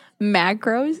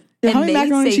 macros. Yeah, how many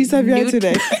macaroni and cheese have you had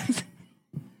today?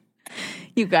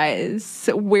 You guys,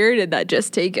 where did that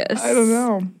just take us? I don't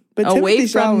know. But away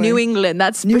from New England,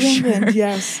 that's for sure.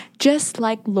 Yes. Just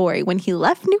like Laurie, when he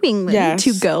left New England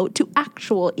to go to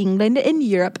actual England and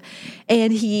Europe,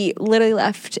 and he literally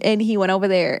left and he went over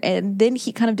there, and then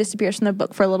he kind of disappears from the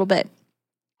book for a little bit.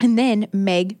 And then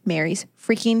Meg marries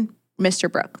freaking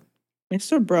Mr. Brooke.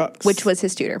 Mr. Brooks. Which was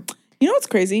his tutor. You know what's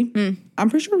crazy? I'm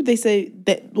pretty sure they say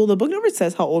that, well, the book number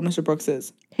says how old Mr. Brooks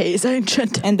is. He's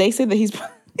ancient. And they say that he's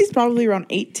probably around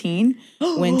 18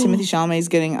 when Timothée Chalamet is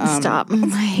getting Stop. I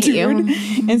hate you.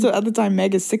 And so at the time,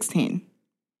 Meg is 16.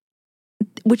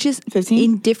 Which is 15?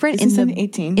 indifferent in the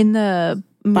 18. In the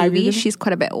movie. She's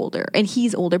quite a bit older, and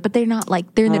he's older, but they're not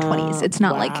like they're in their 20s. It's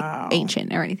not like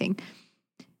ancient or anything.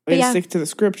 But yeah, stick to the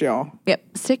script, y'all.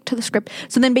 Yep, stick to the script.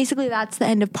 So then basically that's the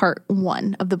end of part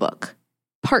 1 of the book.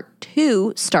 Part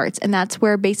 2 starts, and that's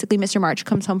where basically Mr. March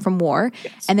comes home from war,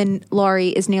 and then Laurie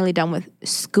is nearly done with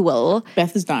school.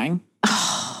 Beth is dying.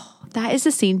 Oh, that is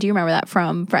the scene. Do you remember that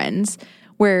from Friends,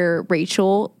 where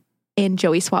Rachel and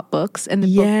Joey swap books, and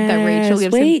the book that Rachel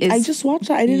gives him is... I just watched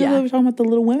that. I didn't know they were talking about the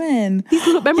Little Women.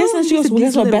 Remember and she goes, well,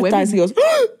 guess what? Beth dies. He goes,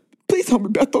 please tell me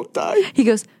Beth don't die. He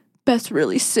goes, Beth's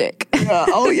really sick. Yeah.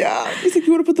 Oh, yeah. He's like,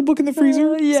 you want to put the book in the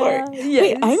freezer? Yeah. Sorry. Yes.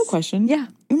 Wait, I have a question. Yeah.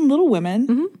 In Little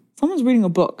Women, someone's reading a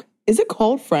book. Is it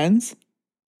called Friends?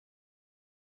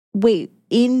 Wait,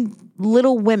 in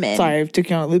Little Women. Sorry, I took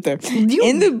you on a loop there.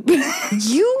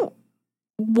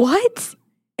 What?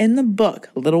 In the book,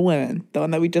 Little Women, the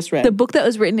one that we just read. The book that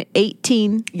was written in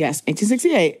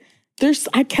 1868.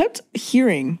 I kept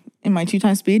hearing in my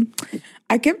 2x speed,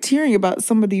 I kept hearing about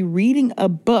somebody reading a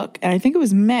book, and I think it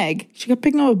was Meg. She kept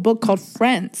picking up a book called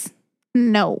Friends.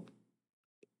 No.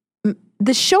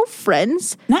 The show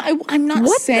Friends? I'm not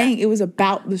saying it was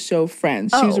about the show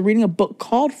Friends. She was reading a book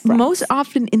called Friends. Most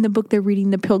often in the book, they're reading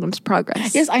The Pilgrim's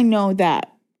Progress. Yes, I know that.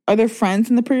 Are there friends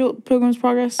in the Pilgrim's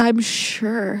Progress? I'm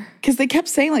sure. Because they kept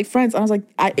saying like Friends. And I was like,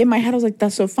 in my head, I was like,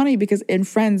 that's so funny because in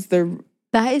Friends, they're...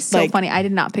 That is so funny. I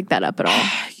did not pick that up at all.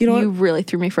 You really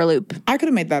threw me for a loop. I could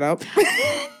have made that up.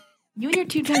 You and your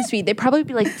 2x speed, they'd probably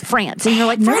be like France. And you're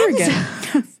like,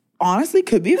 France. Honestly,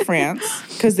 could be France.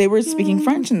 Because they were speaking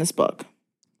French in this book.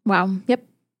 Wow. Yep.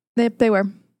 They were.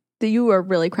 You are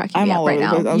really cracking me up right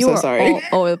now. I'm so sorry.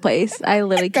 All over the place. I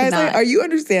literally cannot. Guys, are you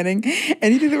understanding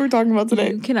anything that we're talking about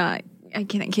today? You cannot. I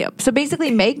cannot keep up. So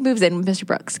basically, Meg moves in with Mr.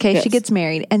 Brooks. Okay, yes. She gets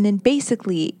married. And then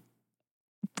basically,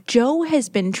 Jo has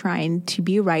been trying to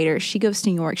be a writer. She goes to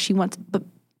New York. But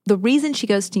the reason she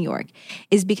goes to New York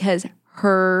is because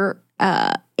her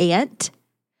aunt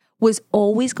was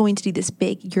always going to do this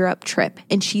big Europe trip,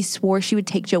 and she swore she would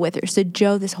take Jo with her. So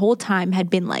Jo this whole time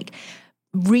had been like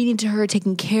reading to her,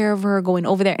 taking care of her, going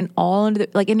over there, and all under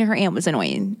and her aunt was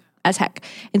annoying as heck.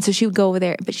 And so she would go over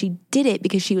there, but she did it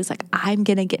because she was like, I'm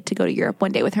going to get to go to Europe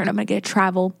one day with her, and I'm going to get to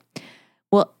travel.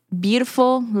 Well,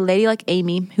 beautiful lady like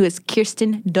Amy, who is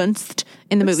Kirsten Dunst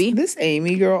in the movie. This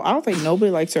Amy girl, I don't think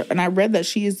nobody likes her. And I read that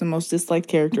she is the most disliked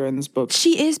character in this book.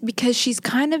 She is, because she's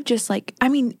kind of just like, I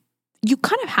mean, you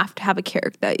kind of have to have a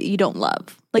character that you don't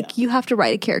love. You have to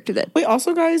write a character that... Wait,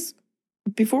 also, guys,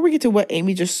 before we get to what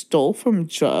Amy just stole from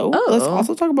Jo, let's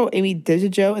also talk about what Amy did to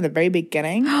Jo in the very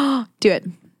beginning. Do it.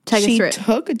 Take us through it. She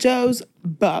took Jo's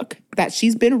book that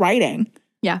she's been writing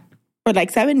for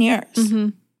like 7 years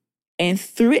and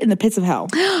threw it in the pits of hell.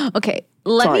 Okay,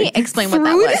 let me explain what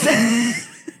that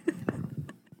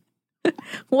was.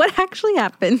 What actually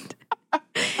happened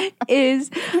is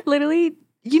literally,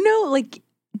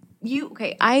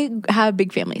 I have a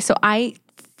big family, so I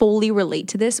fully relate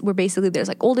to this, where basically there's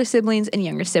like older siblings and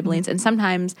younger siblings, and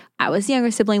sometimes I was the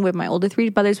younger sibling where my older 3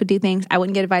 brothers would do things, I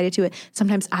wouldn't get invited to it.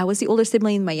 Sometimes I was the older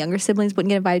sibling, my younger siblings wouldn't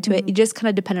get invited to it. It just kind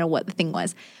of depended on what the thing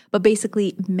was. But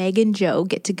basically, Meg and Jo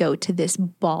get to go to this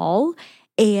ball,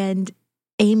 and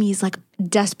Amy's like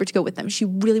desperate to go with them. She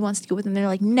really wants to go with them. They're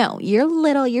like, no, you're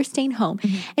little, you're staying home.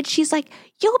 And she's like,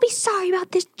 you'll be sorry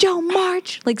about this, Jo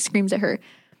March, screams at her.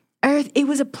 It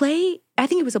was a play. I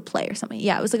think it was a play or something.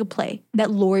 Yeah, it was like a play that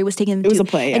Laurie was taking them to. It was a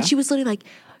play, yeah. And she was literally like,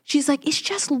 she's like, it's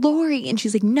just Laurie. And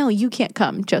she's like, no, you can't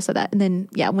come. Jo said that. And then,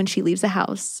 when she leaves the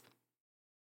house,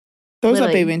 Throws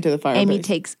that baby into the fireplace. Amy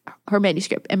takes her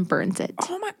manuscript and burns it.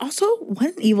 Oh my! Also,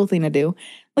 what an evil thing to do.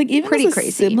 Like, even Pretty as a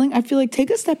crazy. sibling, I feel like take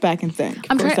a step back and think.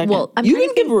 I'm for a trying. second. Well, I'm you trying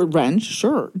can to give revenge,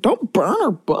 sure. Don't burn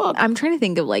her book. I'm trying to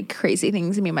think of like crazy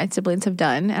things me and my siblings have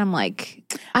done, and I'm like,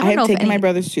 I have don't know. taken my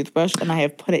brother's toothbrush and I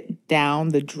have put it down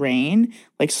the drain,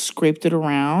 like scraped it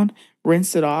around,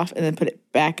 rinsed it off, and then put it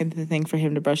back into the thing for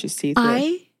him to brush his teeth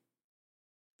with.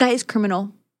 That is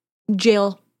criminal.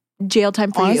 Jail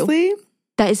time for you. Honestly,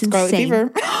 that is Scarlet insane.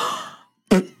 Fever.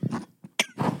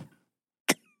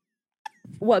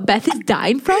 What Beth is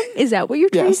dying from? Is that what you're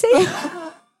trying to say?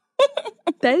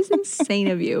 That is insane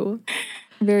of you.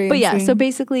 Very But insane. yeah, so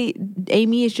basically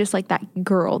Amy is just like that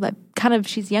girl that kind of,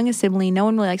 she's youngest sibling, no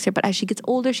one really likes her, but as she gets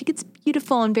older, she gets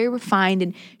beautiful and very refined,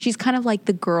 and she's kind of like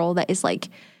the girl that is like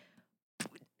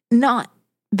not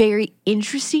very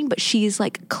interesting, but she's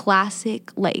like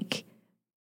classic, like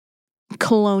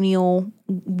colonial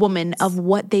woman of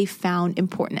what they found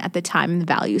important at the time and the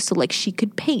values. So like she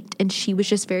could paint, and she was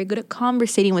just very good at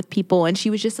conversating with people, and she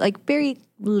was just like very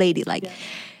ladylike. Yeah.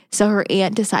 So her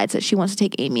aunt decides that she wants to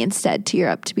take Amy instead to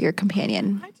Europe to be her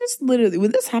companion. I just literally,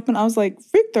 when this happened, I was like,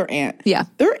 freak their aunt. Yeah.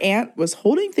 Their aunt was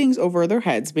holding things over their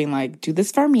heads, being like, do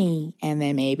this for me, and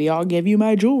then maybe I'll give you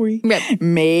my jewelry. Yep.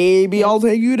 Maybe I'll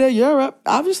take you to Europe.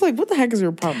 I was just like, what the heck is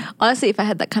your problem? Honestly, if I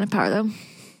had that kind of power though,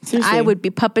 Seriously. I would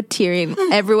be puppeteering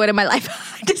everyone in my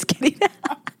life. Just kidding.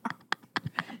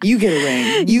 You get a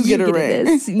ring. You get a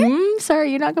ring. Sorry,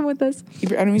 you're not coming with us.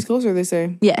 Keep your enemies closer, they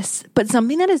say. Yes, but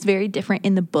something that is very different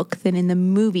in the book than in the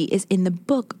movie is in the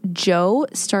book, Jo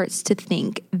starts to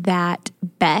think that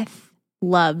Beth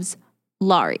loves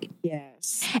Laurie.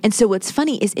 Yes. And so what's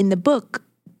funny is in the book,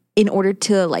 in order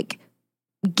to like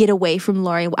get away from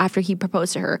Laurie after he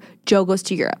proposed to her, Jo goes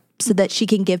to Europe so that she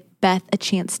can give Beth a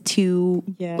chance to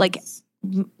like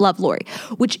love Laurie,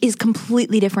 which is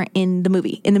completely different in the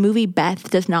movie. In the movie, Beth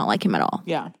does not like him at all.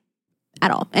 Yeah.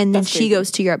 At all. And then That's she crazy.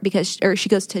 goes to Europe she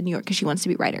goes to New York because she wants to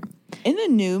be a writer. In the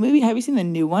new movie, have you seen the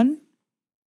new one?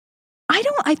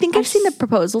 I think I've seen the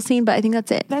proposal scene, but I think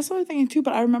that's it. That's what I'm thinking too,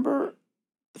 but I remember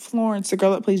Florence, the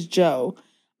girl that plays Jo,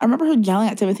 I remember her yelling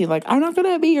at Timothy, like, I'm not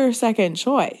going to be your second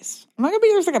choice. I'm not going to be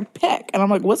your second pick. And I'm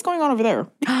like, what's going on over there?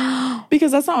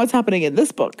 Because that's not what's happening in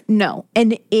this book. No.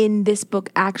 And in this book,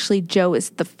 actually, Jo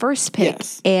is the first pick.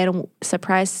 Yes. And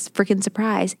freaking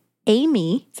surprise,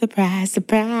 Amy Surprise.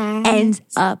 ends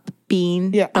up being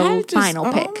the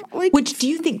final pick. Like, Which do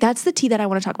you think, that's the tea that I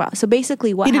want to talk about. So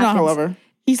basically what he did happens. not love her.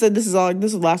 He said this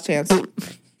is last chance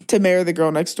to marry the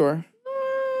girl next door.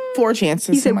 4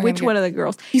 chances. He said, which one of the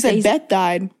girls? He said, Beth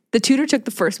died. The tutor took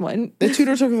the first one. The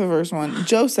tutor took the first one.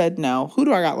 Jo said no. Who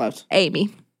do I got left?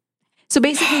 Amy. So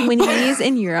basically, when he is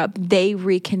in Europe, they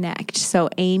reconnect. So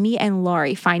Amy and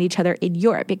Laurie find each other in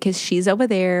Europe because she's over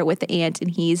there with the aunt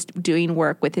and he's doing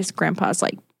work with his grandpa's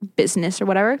like business or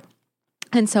whatever.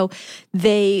 And so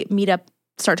they meet up,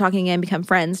 start talking again, become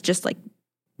friends, just like,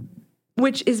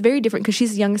 which is very different because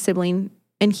she's a young sibling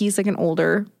and he's like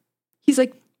he's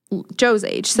like Jo's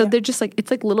age. So they're just like,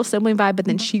 it's like little sibling vibe, but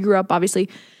then she grew up obviously.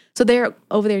 So they're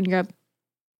over there in Europe.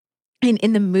 And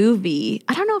in the movie,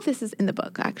 I don't know if this is in the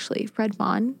book actually, Fred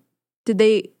Vaughn. Did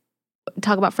they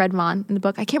talk about Fred Vaughn in the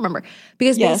book? I can't remember.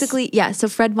 Because basically, so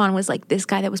Fred Vaughn was like this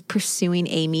guy that was pursuing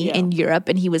Amy in Europe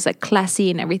and he was like classy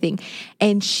and everything.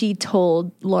 And she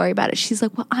told Laurie about it. She's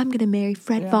like, well, I'm going to marry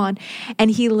Fred Vaughn.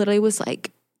 And he literally was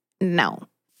like, no,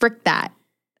 frick that.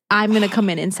 I'm going to come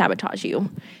in and sabotage you.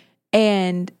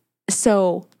 And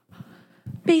so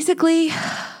basically,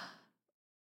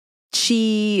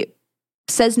 she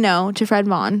says no to Fred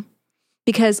Vaughn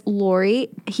because Laurie,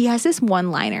 he has this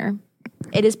one-liner.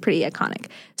 It is pretty iconic.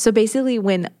 So basically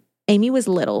when Amy was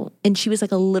little and she was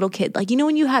like a little kid, like, you know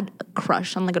when you had a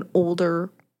crush on like an older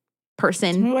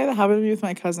person? Tell me why that happened to me with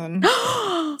my cousin.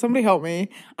 Somebody help me.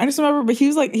 I just remember, but he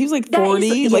was like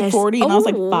 40, like 40, and I was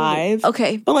like 5.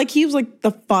 Okay. But like he was like the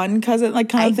fun cousin, like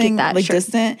kind of thing, like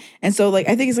distant. And so like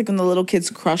I think it's like when the little kids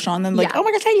crush on them, like, oh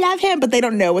my gosh, I love him, but they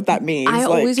don't know what that means. I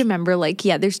always remember like,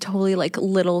 there's totally like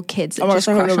little kids that just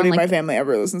I hope crush nobody on in like my family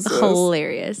ever listens to this.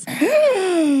 Hilarious.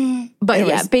 But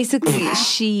anyways.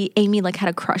 Basically Amy like had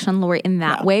a crush on Laurie in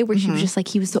that way where she was just like,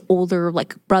 he was the older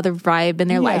like brother vibe in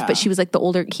their life, but she was like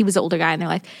he was the older guy in their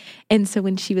life. And so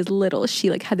when she was little, she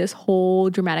like had this whole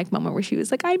dramatic moment where she was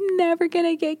like, I'm never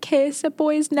gonna get kissed. A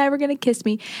boy is never gonna kiss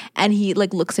me. And he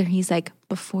like looks at her and he's like,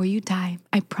 before you die,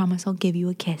 I promise I'll give you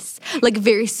a kiss. Like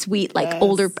very sweet, like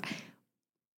older.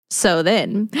 So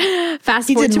then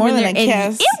fast forward to when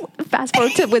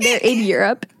they're in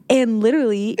Europe. And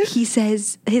literally, he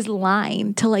says his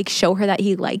line to like show her that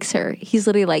he likes her. He's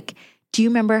literally like, do you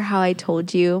remember how I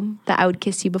told you that I would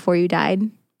kiss you before you died?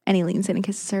 And he leans in and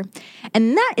kisses her.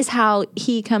 And that is how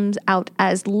he comes out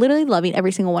as literally loving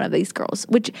every single one of these girls,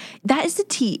 which that is the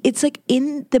tea. It's like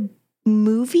in the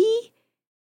movie,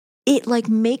 it like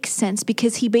makes sense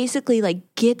because he basically like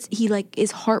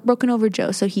is heartbroken over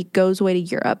Joe. So he goes away to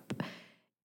Europe.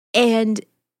 And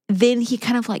then he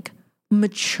kind of like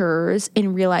matures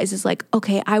and realizes like,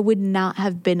 okay, I would not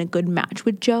have been a good match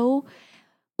with Joe.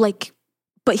 Like,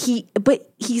 but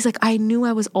he's like, I knew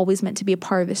I was always meant to be a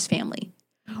part of this family.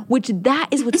 Which that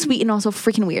is what's sweet and also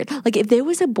freaking weird. Like if there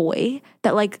was a boy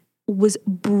that like was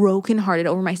brokenhearted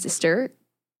over my sister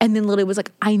and then literally was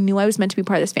like, I knew I was meant to be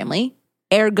part of this family,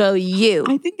 ergo you.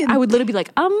 I would literally be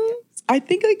like, I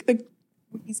think like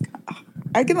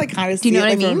I can like kind of see it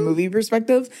like from a movie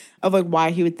perspective of like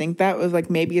why he would think that was like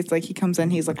maybe it's like he comes in,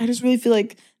 he's like, I just really feel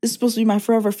like this is supposed to be my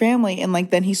forever family, and like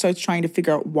then he starts trying to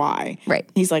figure out why. Right.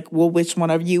 He's like, well, which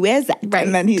one of you is it? Right.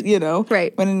 And then he, you know,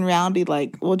 right. When in reality,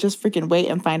 like, well, just freaking wait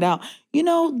and find out. You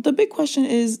know, the big question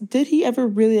is, did he ever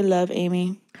really love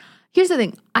Amy? Here's the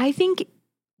thing. I think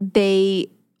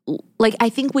I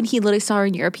think when he literally saw her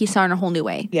in Europe, he saw her in a whole new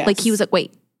way. Yes. Like he was like,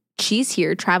 wait, she's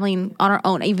here traveling on her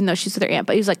own, even though she's with her aunt.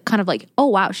 But he was like, kind of like, oh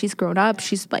wow, she's grown up.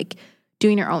 She's like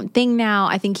doing her own thing now.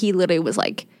 I think he literally was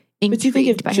like intrigued. But do you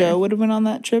think if Joe would have went on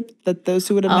that trip, that those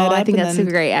two would have met up? I think that's a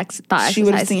great thought. She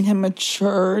would have seen him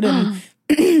matured, and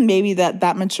maybe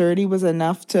that maturity was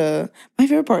enough to. My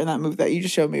favorite part in that movie that you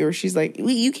just showed me, where she's like,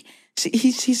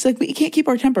 she's like, we can't keep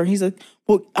our temper. He's like,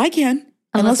 well, I can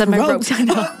unless I'm roped. I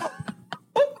know.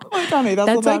 Honey,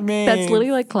 that's what that means. That's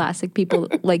literally like classic people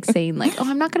like saying like, oh,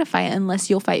 I'm not going to fight unless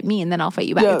you'll fight me and then I'll fight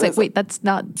you back. Yeah, it's like, wait, that's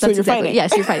not. That's so you're exactly, fighting.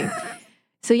 Yes, you're fighting.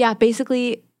 So yeah,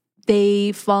 basically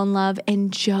they fall in love,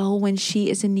 and Joe, when she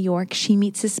is in New York, she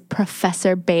meets this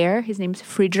Professor Bear. His name's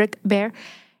Friedrich Bear.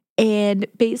 And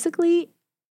basically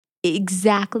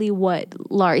exactly what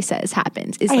Laurie says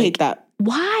happens. Is I hate that.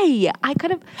 Why? I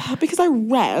could have. Because I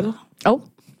read. Oh.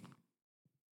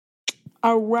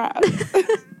 I read.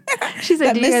 She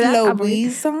said, that Miss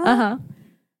Louisa,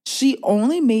 she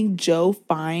only made Joe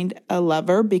find a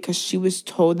lover because she was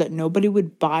told that nobody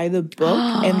would buy the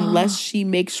book unless she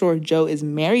makes sure Joe is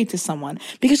married to someone.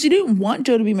 Because she didn't want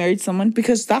Joe to be married to someone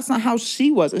because that's not how she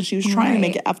was. And she was trying to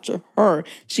make it after her.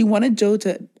 She wanted Joe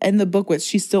to end the book with,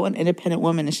 she's still an independent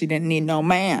woman and she didn't need no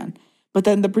man. But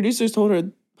then the producers told her,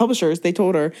 publishers, they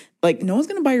told her, like, no one's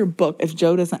going to buy your book if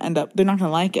Joe doesn't end up, they're not going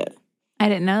to like it. I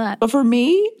didn't know that. But for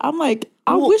me, I'm like,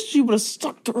 I wish she would have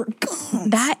stuck to her guns.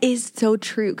 That is so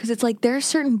true. Because it's like there are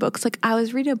certain books. Like I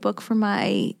was reading a book for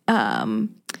my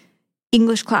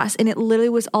English class, and it literally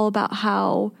was all about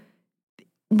how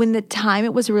when the time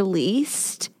it was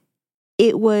released,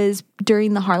 it was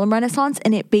during the Harlem Renaissance,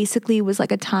 and it basically was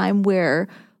like a time where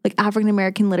like African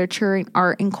American literature and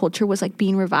art and culture was like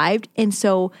being revived. And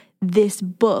so this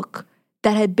book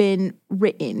that had been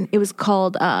written, it was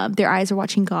called Their Eyes Are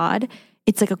Watching God.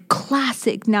 It's like a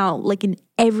classic now, like in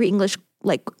every English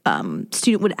like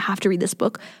student would have to read this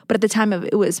book. But at the time of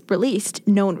it was released,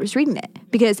 no one was reading it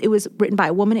because it was written by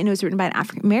a woman and it was written by an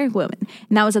African American woman.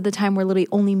 And that was at the time where literally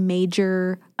only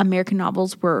major American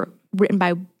novels were written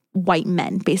by white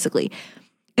men, basically.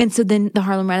 And so then the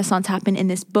Harlem Renaissance happened and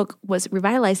this book was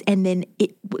revitalized, and then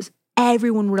it was,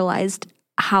 everyone realized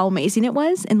how amazing it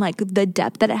was and like the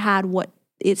depth that it had, what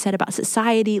it said about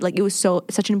society. Like it was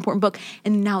such an important book.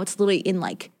 And now it's literally in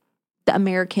like the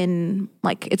American,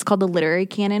 like it's called the literary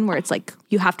canon, where it's like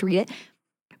you have to read it.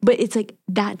 But it's like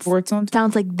that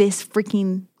sounds like this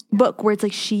freaking book where it's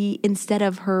like she, instead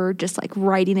of her just like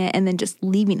writing it and then just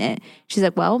leaving it, she's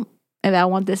like, well, if I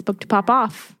want this book to pop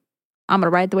off, I'm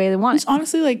going to write it the way they want. Which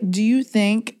honestly, like, do you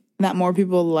think that more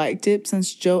people liked it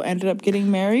since Joe ended up getting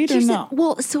married or no?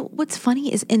 Well, so what's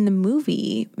funny is in the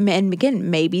movie, and again,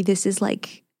 maybe this is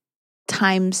like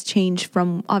times change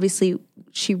from, obviously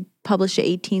she published it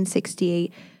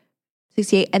 1868,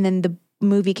 and then the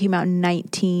movie came out in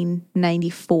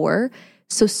 1994.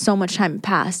 So much time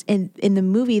passed. And in the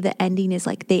movie, the ending is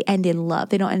like they end in love.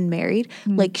 They don't end married.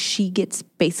 Mm-hmm. Like she gets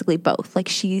basically both. Like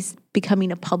she's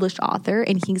becoming a published author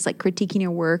and he's like critiquing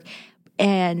her work.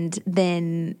 And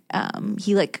then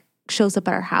he like shows up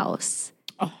at her house.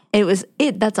 Oh.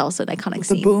 That's also an iconic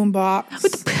scene. The boom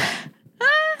box.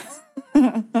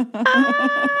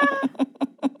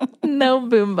 No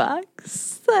boom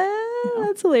box.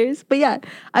 That's hilarious. But yeah,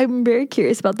 I'm very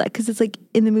curious about that because it's like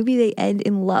in the movie they end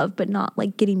in love, but not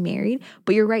like getting married.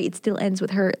 But you're right, it still ends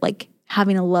with her like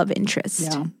having a love interest.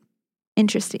 Yeah.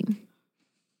 Interesting.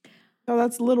 Oh,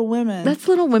 that's Little Women. That's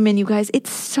Little Women, you guys.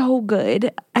 It's so good.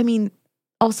 I mean,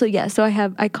 also, yeah, so I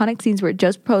have iconic scenes where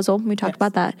Joe's proposal, we talked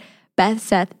about that. Beth,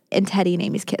 Seth, and Teddy and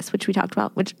Amy's kiss, which we talked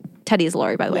about, which Teddy is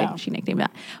Lori, by the way. She nicknamed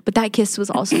that. But that kiss was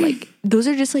also like, those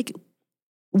are just like,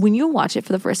 when you watch it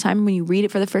for the first time, when you read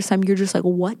it for the first time, you're just like,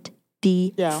 what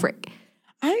the frick?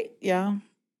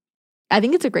 I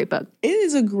think it's a great book. It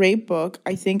is a great book.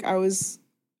 I think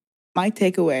my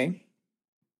takeaway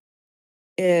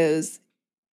is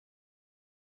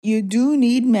you do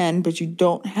need men, but you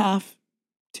don't have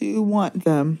to want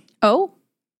them. Oh?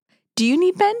 Do you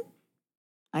need men?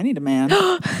 I need a man.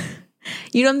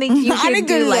 You don't think you can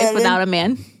do life without a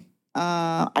man?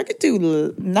 I could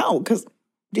do, no, because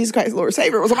Jesus Christ, Lord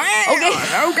Savior was a man.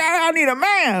 Okay, I need a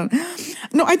man.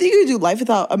 No, I think you could do life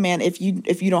without a man if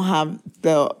you don't have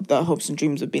the hopes and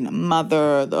dreams of being a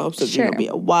mother, the hopes of being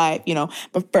a wife,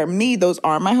 But for me, those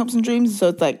are my hopes and dreams. So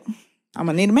it's like, I'm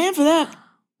going to need a man for that.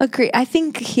 Agree. I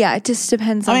think, it just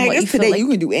depends on what you feel like. You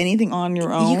can do anything on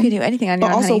your own. You can do anything on your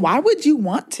own. But also, why would you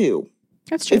want to?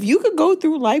 That's true. If you could go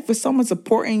through life with someone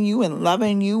supporting you and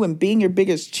loving you and being your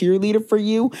biggest cheerleader for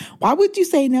you, why would you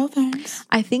say no thanks?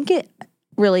 I think it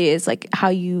really is like how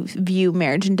you view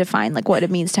marriage and define like what it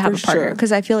means to have a partner.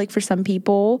 Because I feel like for some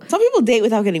people date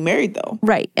without getting married though.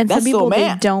 Right. And some people,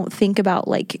 they don't think about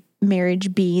like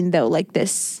marriage being though like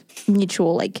this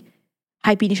mutual like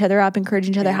hyping each other up,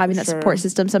 encouraging each other, having that support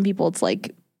system. Some people it's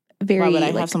like very, why would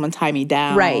I have someone tie me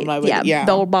down? Right.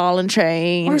 The ball and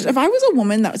chain. If I was a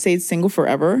woman that stayed single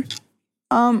forever,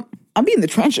 I'd be in the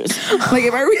trenches. Like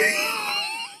if I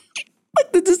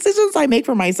like the decisions I make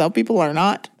for myself, people are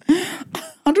not.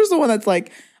 Hunter's the one that's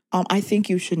like, I think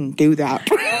you shouldn't do that.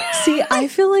 See, I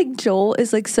feel like Joel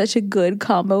is like such a good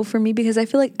combo for me because I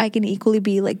feel like I can equally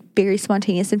be like very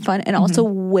spontaneous and fun and also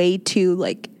way too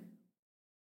like,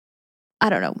 I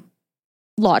don't know,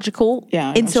 logical.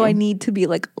 Yeah. And so I need to be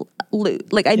like,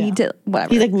 I need to,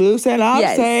 whatever. He's like, loosen up,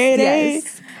 Sadie.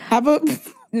 Yes. Have a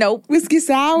whiskey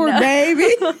sour, baby.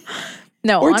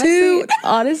 No, or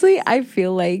honestly, I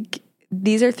feel like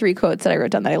these are 3 quotes that I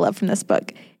wrote down that I love from this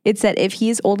book. It said, if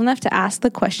he is old enough to ask the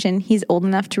question, he's old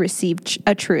enough to receive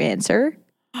a true answer.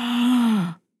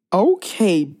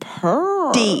 Okay,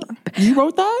 Deep. You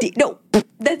wrote that? No,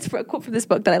 that's a quote from this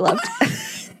book that I loved.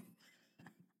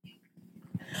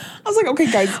 I was like,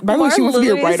 okay, guys, by the way, she wants to be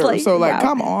a writer, wow.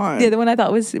 Come on. The other one I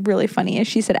thought was really funny is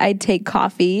she said, I'd take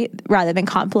coffee rather than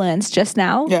compliments just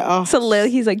now. Yeah. So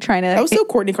literally, he's like trying to... That was still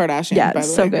Kourtney Kardashian, by the way.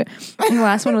 So good. And the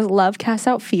last one was, love casts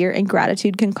out fear and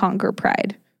gratitude can conquer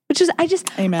pride. Which is,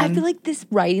 Amen. I feel like this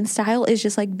writing style is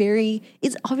just like very,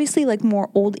 it's obviously like more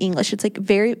Old English. It's like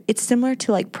it's similar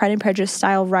to like Pride and Prejudice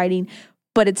style writing,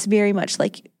 but it's very much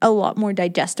like a lot more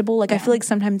digestible. Like I feel like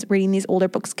sometimes reading these older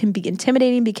books can be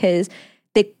intimidating because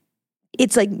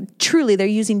it's like truly they're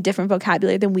using different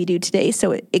vocabulary than we do today.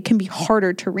 So it can be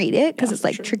harder to read it because it's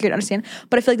like trickier to understand.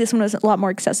 But I feel like this one was a lot more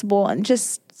accessible and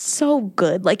just so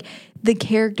good. Like the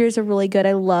characters are really good.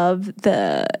 I love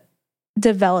the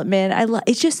development.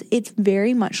 It's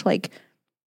very much like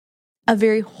a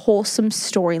very wholesome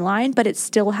storyline, but it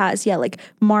still has, like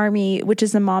Marmee, which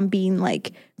is the mom being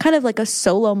like kind of like a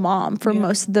solo mom for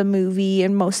most of the movie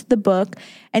and most of the book.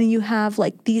 And you have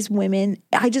like these women.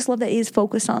 I just love that it is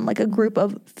focused on like a group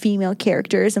of female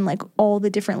characters and like all the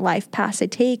different life paths they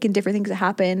take and different things that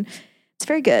happen. It's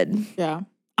very good. Yeah.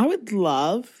 I would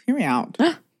love, hear me out.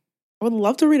 I would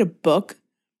love to read a book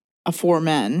of 4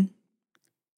 men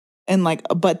and like,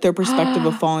 but their perspective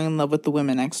of falling in love with the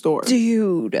women next door.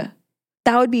 Dude.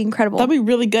 That would be incredible. That'd be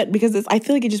really good because I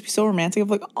feel like it'd just be so romantic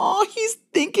of like, oh, he's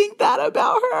thinking that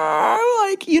about her.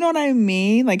 Like, you know what I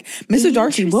mean? Like, Mr.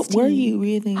 Darcy, what were you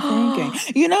really thinking?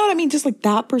 You know what I mean? Just like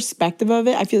that perspective of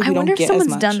it. I feel like we don't get as much. I wonder if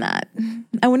someone's done that.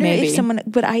 I wonder if someone,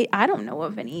 but I don't know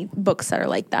of any books that are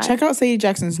like that. Check out Sadie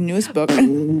Jackson's newest book.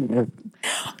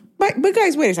 But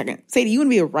guys, wait a second. Sadie, you want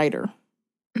to be a writer?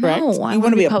 Correct? No, I you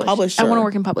want to be a published. publisher. I want to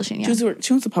work in publishing, yeah. She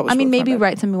wants to publish. I mean, maybe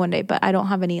write something one day, but I don't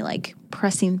have any like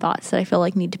pressing thoughts that I feel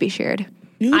like need to be shared.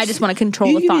 I just want to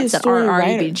control the thoughts that are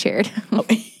already being shared.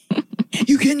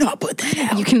 You cannot put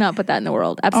that out. You cannot put that in the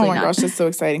world. Absolutely not. Oh my gosh, that's so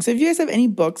exciting. So if you guys have any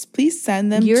books, please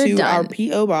send them to our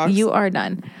P.O. box. You are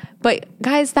done. But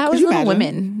guys, that was Little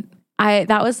Women.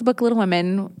 That was the book Little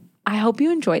Women. I hope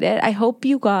you enjoyed it. I hope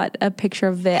you got a picture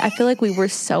of it. I feel like we were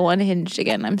so unhinged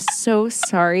again. I'm so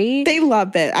sorry. They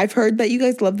love it. I've heard that you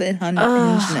guys love the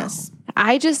unhingedness.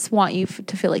 I just want you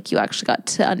to feel like you actually got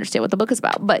to understand what the book is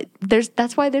about. But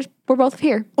that's why we're both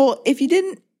here. Well, if you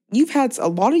didn't, you've had a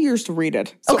lot of years to read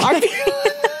it. So I feel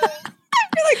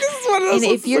like this is one of those.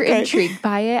 And if you're intrigued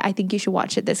by it, I think you should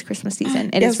watch it this Christmas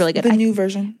season. It is really good. The new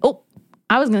version. Oh,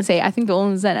 I was going to say, I think the old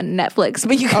one's on Netflix,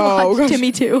 but you can watch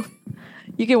Timmy too.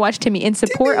 You can watch Timmy in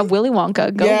support of Willy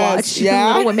Wonka. Go watch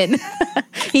Little Women.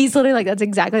 He's literally like, that's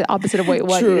exactly the opposite of what you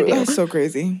want to do. That's so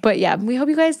crazy. But yeah, we hope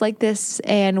you guys like this,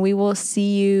 and we will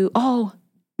see you.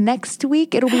 Next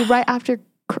week. It'll be right after.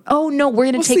 Oh no,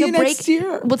 we're gonna take a break. Next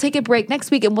year. We'll take a break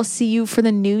next week, and we'll see you for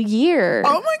the new year.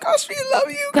 Oh my gosh, we love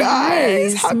you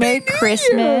guys. Happy Merry New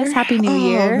Christmas. Year. Happy New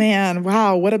Year. Oh man,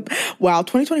 wow,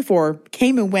 2024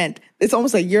 came and went. It's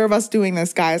almost a year of us doing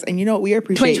this, guys. And you know what? We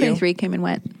appreciate 2023 came and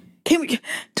went.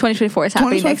 2024 is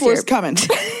happening next year. 2024 is coming.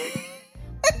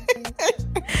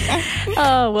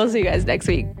 Oh, we'll see you guys next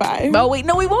week. Bye. Oh wait,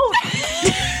 no, we won't.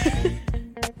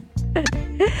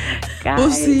 Guys,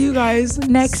 we'll see you guys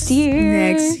next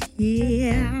year.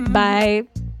 Bye.